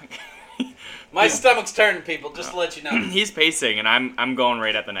my God. My stomach's turning, people, just to let you know. He's pacing, and I'm going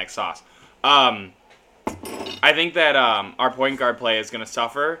right at the next sauce. I think that our point guard play is going to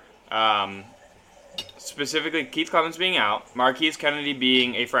suffer. Specifically, Keith Clemens being out, Marquise Kennedy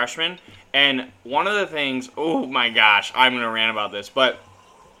being a freshman, and one of the things, oh my gosh, I'm going to rant about this, but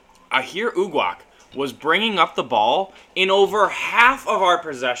Ahir Ugwak was bringing up the ball in over half of our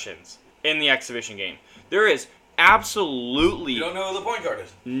possessions in the exhibition game. There is absolutely You don't know who the point guard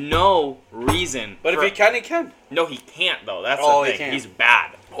is. no reason. But if he can, he can. No, he can't, though. That's Oh, the he thing. can't. He's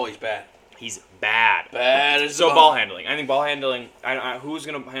bad. Oh, he's bad. He's bad. Bad as So the ball bone. handling. I think ball handling. Who's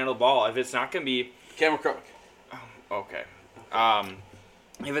gonna handle the ball? If it's not gonna be Cameron Krupnik. okay.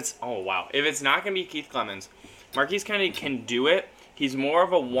 If it's not gonna be Keith Clemens, Marquise Kennedy can do it. He's more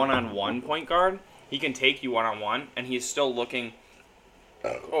of a one-on-one point guard. He can take you one-on-one, and he's still looking.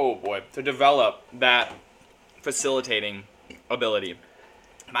 Oh boy, to develop that facilitating ability.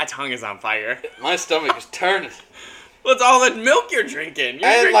 My tongue is on fire. My stomach is turning. What's all that milk you're drinking? You're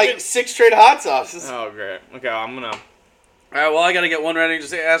And drinking... like 6 straight hot sauces. Oh great. Okay, I'm gonna. All right, well, I got to get one ready.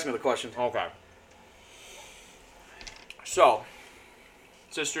 Just ask me the question. Okay. So,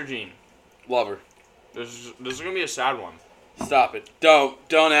 Sister Jean, Love her. this is gonna be a sad one. Stop it. Don't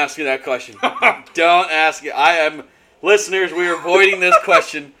ask me that question. Don't ask it. Listeners, we are avoiding this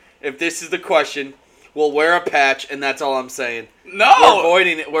question. If this is the question, we'll wear a patch, and that's all I'm saying. No. We're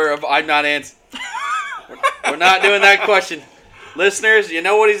avoiding it. I'm not answering. We're not doing that question. Listeners, you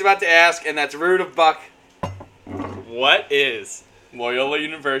know what he's about to ask, and that's rude of Buck. What is Loyola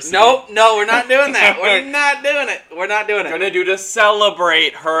University? No, we're not doing that. We're not doing it. We're not doing it. Gonna do to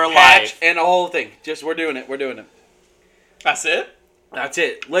celebrate her Patch life. and a whole thing. Just we're doing it. We're doing it. That's it. That's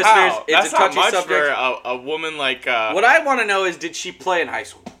it. Listeners, Wow, it's that's a touchy not much subject. for a woman like. What I want to know is, did she play in high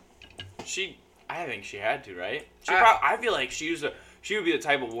school? I think she had to, right? I- I feel like she would be the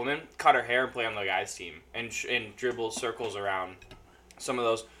type of woman cut her hair and play on the guys' team and dribble circles around some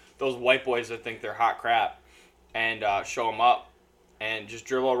of those white boys that think they're hot crap and show them up and just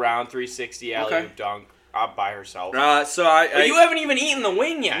dribble around 360 alley-oop dunk by herself. So But you haven't even eaten the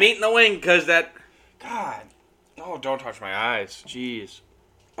wing yet. meat in the wing because that. God. Oh, don't touch my eyes. Jeez.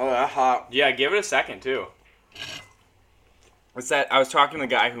 Oh, that's hot. Yeah, give it a second too. What's that? I was talking to the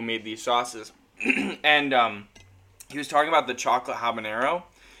guy who made these sauces, and he was talking about the chocolate habanero,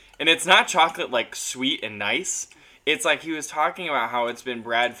 and it's not chocolate like sweet and nice. It's like he was talking about how it's been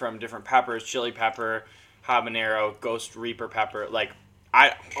bred from different peppers: chili pepper, habanero, ghost reaper pepper. Like Oh,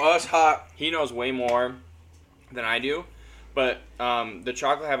 that's hot. he knows way more than I do, but the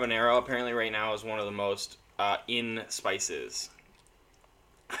chocolate habanero apparently right now is one of the most in spices.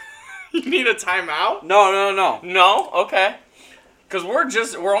 You need a timeout? No. No? Okay. Because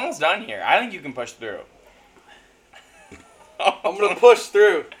we're almost done here. I think you can push through. I'm gonna push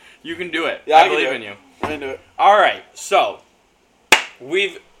through. You can do it. Yeah, I can believe do in it. you. I'm gonna do it. All right. So,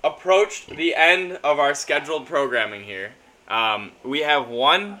 we've approached the end of our scheduled programming here. We have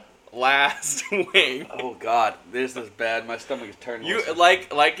one last wing. Oh God, this is bad. My stomach is turning. You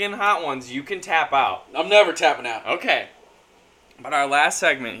like in Hot Ones, you can tap out. I'm never tapping out. Okay. But our last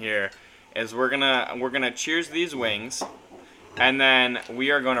segment here is we're gonna cheers these wings, and then we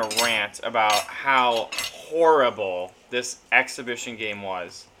are gonna rant about how horrible this exhibition game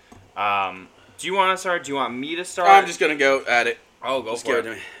was. Do you want to start? Do you want me to start? I'm just gonna go at it. go Just for give it.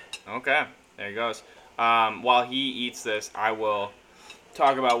 it to me. Okay, there he goes. While he eats this, I will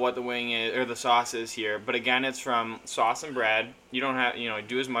talk about what the wing is or the sauce is here. But again, it's from Sauce and Bread. You don't have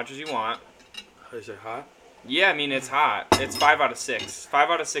do as much as you want. Is it hot? Yeah, I mean it's hot. It's 5 out of 6. 5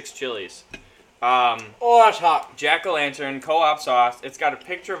 out of 6 chilies. Oh, that's hot. Jack-o'-lantern co-op sauce. It's got a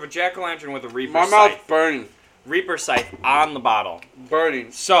picture of a jack-o'-lantern with a reaper My scythe. mouth's burning. Reaper scythe on the bottle.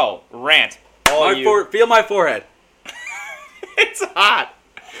 Burning. So rant. All you. Feel my forehead. It's hot.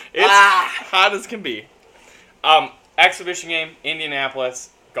 It's hot as can be. Exhibition game, Indianapolis.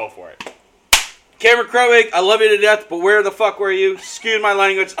 Go for it. Cameron Krutwig, I love you to death, but where the fuck were you? Excuse my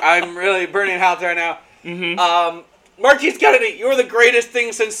language. I'm really burning hot right now. Marquise Kennedy, you're the greatest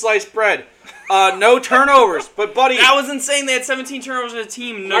thing since sliced bread. No turnovers, but buddy, That was insane. They had 17 turnovers in a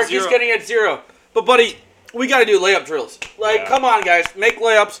team. No Marquise zero. Kennedy had 0. But buddy, we got to do layup drills. Like, Yeah. come on, guys, make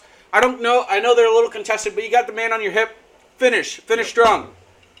layups. I don't know. I know they're a little contested, but you got the man on your hip. Finish strong.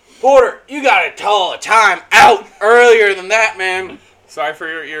 Porter, you got to call a time out earlier than that, man. Sorry for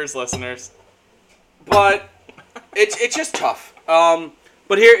your ears, listeners. But it's just tough.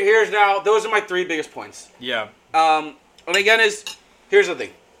 But here's now. Those are my 3 biggest points. Yeah. And again, here's the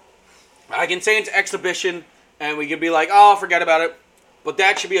thing. I can say it's exhibition, and we can be like, oh, forget about it. But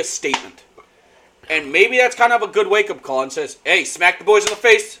that should be a statement. And maybe that's kind of a good wake-up call and says, hey, smack the boys in the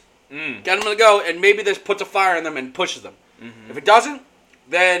face, get them to go, and maybe this puts a fire in them and pushes them. If it doesn't,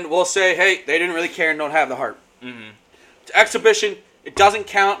 then we'll say, hey, they didn't really care and don't have the heart. It's exhibition. It doesn't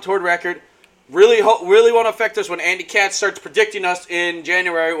count toward record. Really won't affect us when Andy Katz starts predicting us in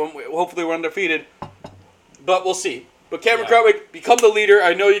January when hopefully we're undefeated. But we'll see. But Cameron Krutwig, become the leader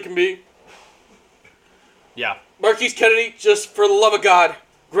I know you can be. Yeah. Marquise Kennedy, just for the love of God,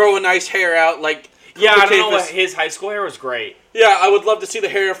 grow a nice hair out like Yeah, Cooper I don't know. Capus. His high school hair was great. Yeah, I would love to see the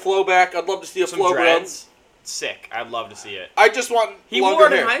hair flow back. I'd love to see a Some flow down. dreads. Sick. I'd love to see it. I just want He longer wore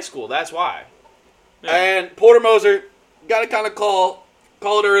it hair. in high school. That's why. Yeah. And Porter Moser, got to kind of call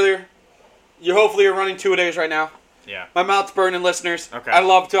it earlier. You hopefully are running 2-a-days right now. Yeah. My mouth's burning, listeners. Okay. I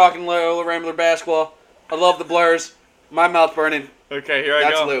love talking Loyola Rambler basketball. I love the Blurs. My mouth's burning. Okay, here I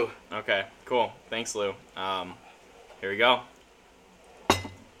That's go. Lou. Okay, cool. Thanks, Lou. Here we go.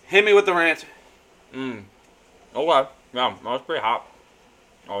 Hit me with the rant. Okay. Yeah, that was pretty hot.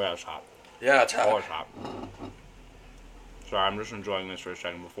 Oh, yeah, it's hot. Yeah, it's Oh, it's hot. Sorry, I'm just enjoying this for a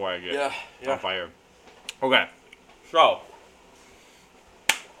second before I get Yeah. on fire. Okay, so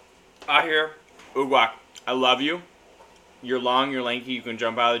I hear Ugwak, I love you. You're long, you're lanky, you can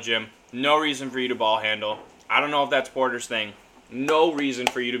jump out of the gym. No reason for you to ball handle. I don't know if that's Porter's thing. No reason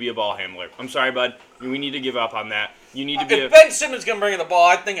for you to be a ball handler. I'm sorry, bud. We need to give up on that. You need to be If Ben Simmons can bring in the ball,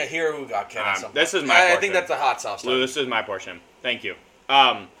 I think I hear who got Ken. this is my I portion. think that's a hot sauce. Lou, this is my portion. Thank you.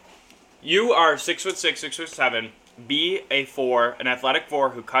 You are 6'6", 6'7". Be a 4, an athletic 4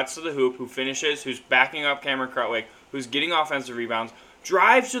 who cuts to the hoop, who finishes, who's backing up Cameron Krutwig, who's getting offensive rebounds,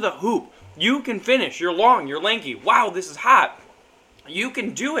 drives to the hoop. You can finish. You're long. You're lanky. Wow, this is hot. You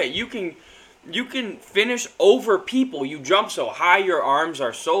can do it. You can finish over people. You jump so high. Your arms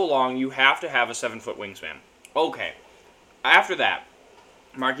are so long. You have to have a 7-foot wingspan. Okay. After that,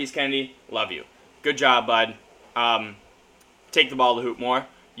 Marquise Kennedy, love you. Good job, bud. Take the ball to the hoop more.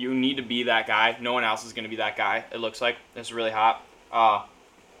 You need to be that guy. No one else is going to be that guy, it looks like. It's really hot. Oh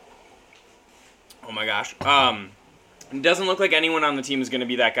my gosh. It doesn't look like anyone on the team is going to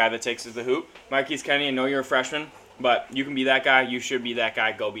be that guy that takes it to the hoop. Marquise Kennedy, I know you're a freshman, but you can be that guy. You should be that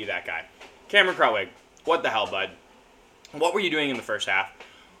guy. Go be that guy. Cameron Krutwig, what the hell, bud? What were you doing in the first half?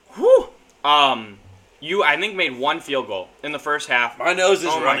 Whew. You, I think, made 1 field goal in the first half. My nose is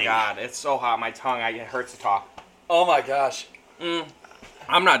running. running. Oh, my God. It's so hot. My tongue, it hurts to talk. Oh, my gosh.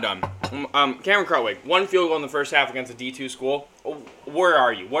 I'm not done. Cameron Krutwig, 1 field goal in the first half against a D2 school. Where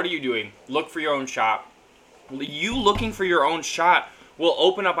are you? What are you doing? Look for your own shot. You looking for your own shot will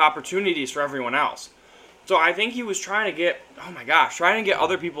open up opportunities for everyone else. So I think he was trying to get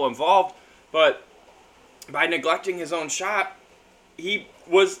other people involved, but by neglecting his own shot, he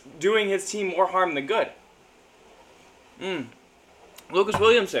was doing his team more harm than good. Lucas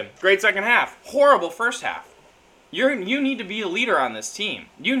Williamson, great second half. Horrible first half. You need to be a leader on this team.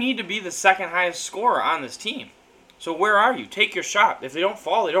 You need to be the second highest scorer on this team. So where are you? Take your shot. If they don't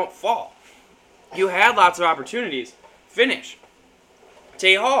fall, they don't fall. You had lots of opportunities. Finish.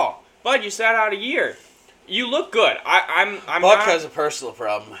 Tay Hall, bud, you sat out a year. You look good. I'm Buck not... has a personal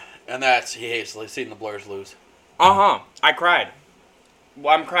problem, and that's he hates seeing the Blurs lose. I cried.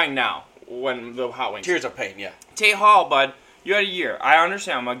 Well, I'm crying now when the hot wings. Tears of pain, yeah. Tay Hall, bud, you had a year. I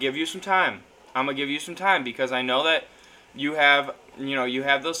understand. I'm going to give you some time. Because I know that you have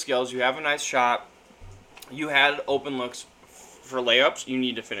those skills. You have a nice shot. You had open looks for layups. You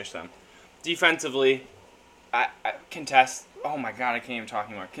need to finish them. Defensively, I contest. Oh my God, I can't even talk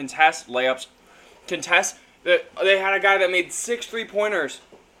anymore. Contest layups. Contest. They had a guy that made 6 3-pointers.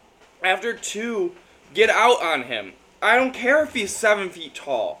 After 2, get out on him. I don't care if he's 7 feet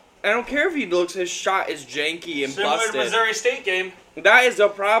tall. I don't care if his shot is janky and Similar busted. to Missouri State game. That is a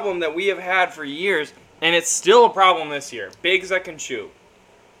problem that we have had for years, and it's still a problem this year. Bigs that can shoot.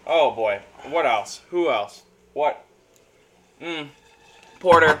 Oh boy. What else? Who else? What?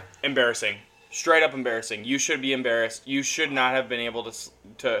 Porter, embarrassing. Straight up embarrassing. You should be embarrassed. You should not have been able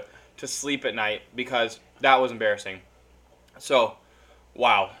to sleep at night because that was embarrassing. So,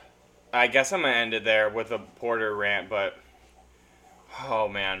 wow. I guess I'm going to end it there with a Porter rant, but oh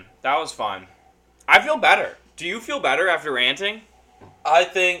man, that was fun. I feel better. Do you feel better after ranting? I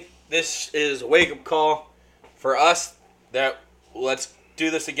think this is a wake-up call for us that let's do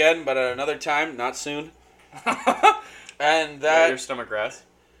this again, but at another time, not soon. And that your stomach rest.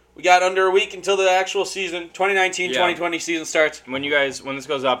 we got under a week until the actual season, 2019-2020 season starts. When this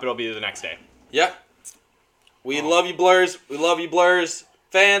goes up, it'll be the next day. Yep. We love you, Blurs. We love you, Blurs.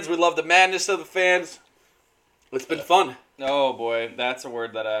 Fans, we love the madness of the fans. It's been fun. Oh boy, that's a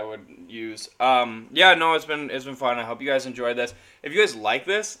word that I would use. Yeah, no, it's been fun. I hope you guys enjoyed this. If you guys like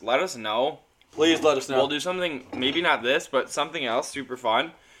this, let us know. Please let us know. We'll do something, maybe not this, but something else super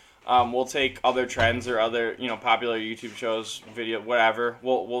fun. We'll take other trends or other, popular YouTube shows, video, whatever.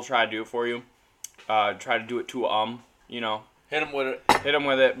 We'll try to do it for you. Try to do it to Hit them with it. hit them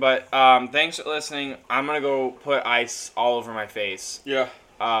with it. But thanks for listening. I'm gonna go put ice all over my face. Yeah.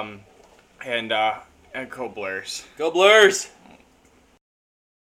 And go Blurs. Go Blurs.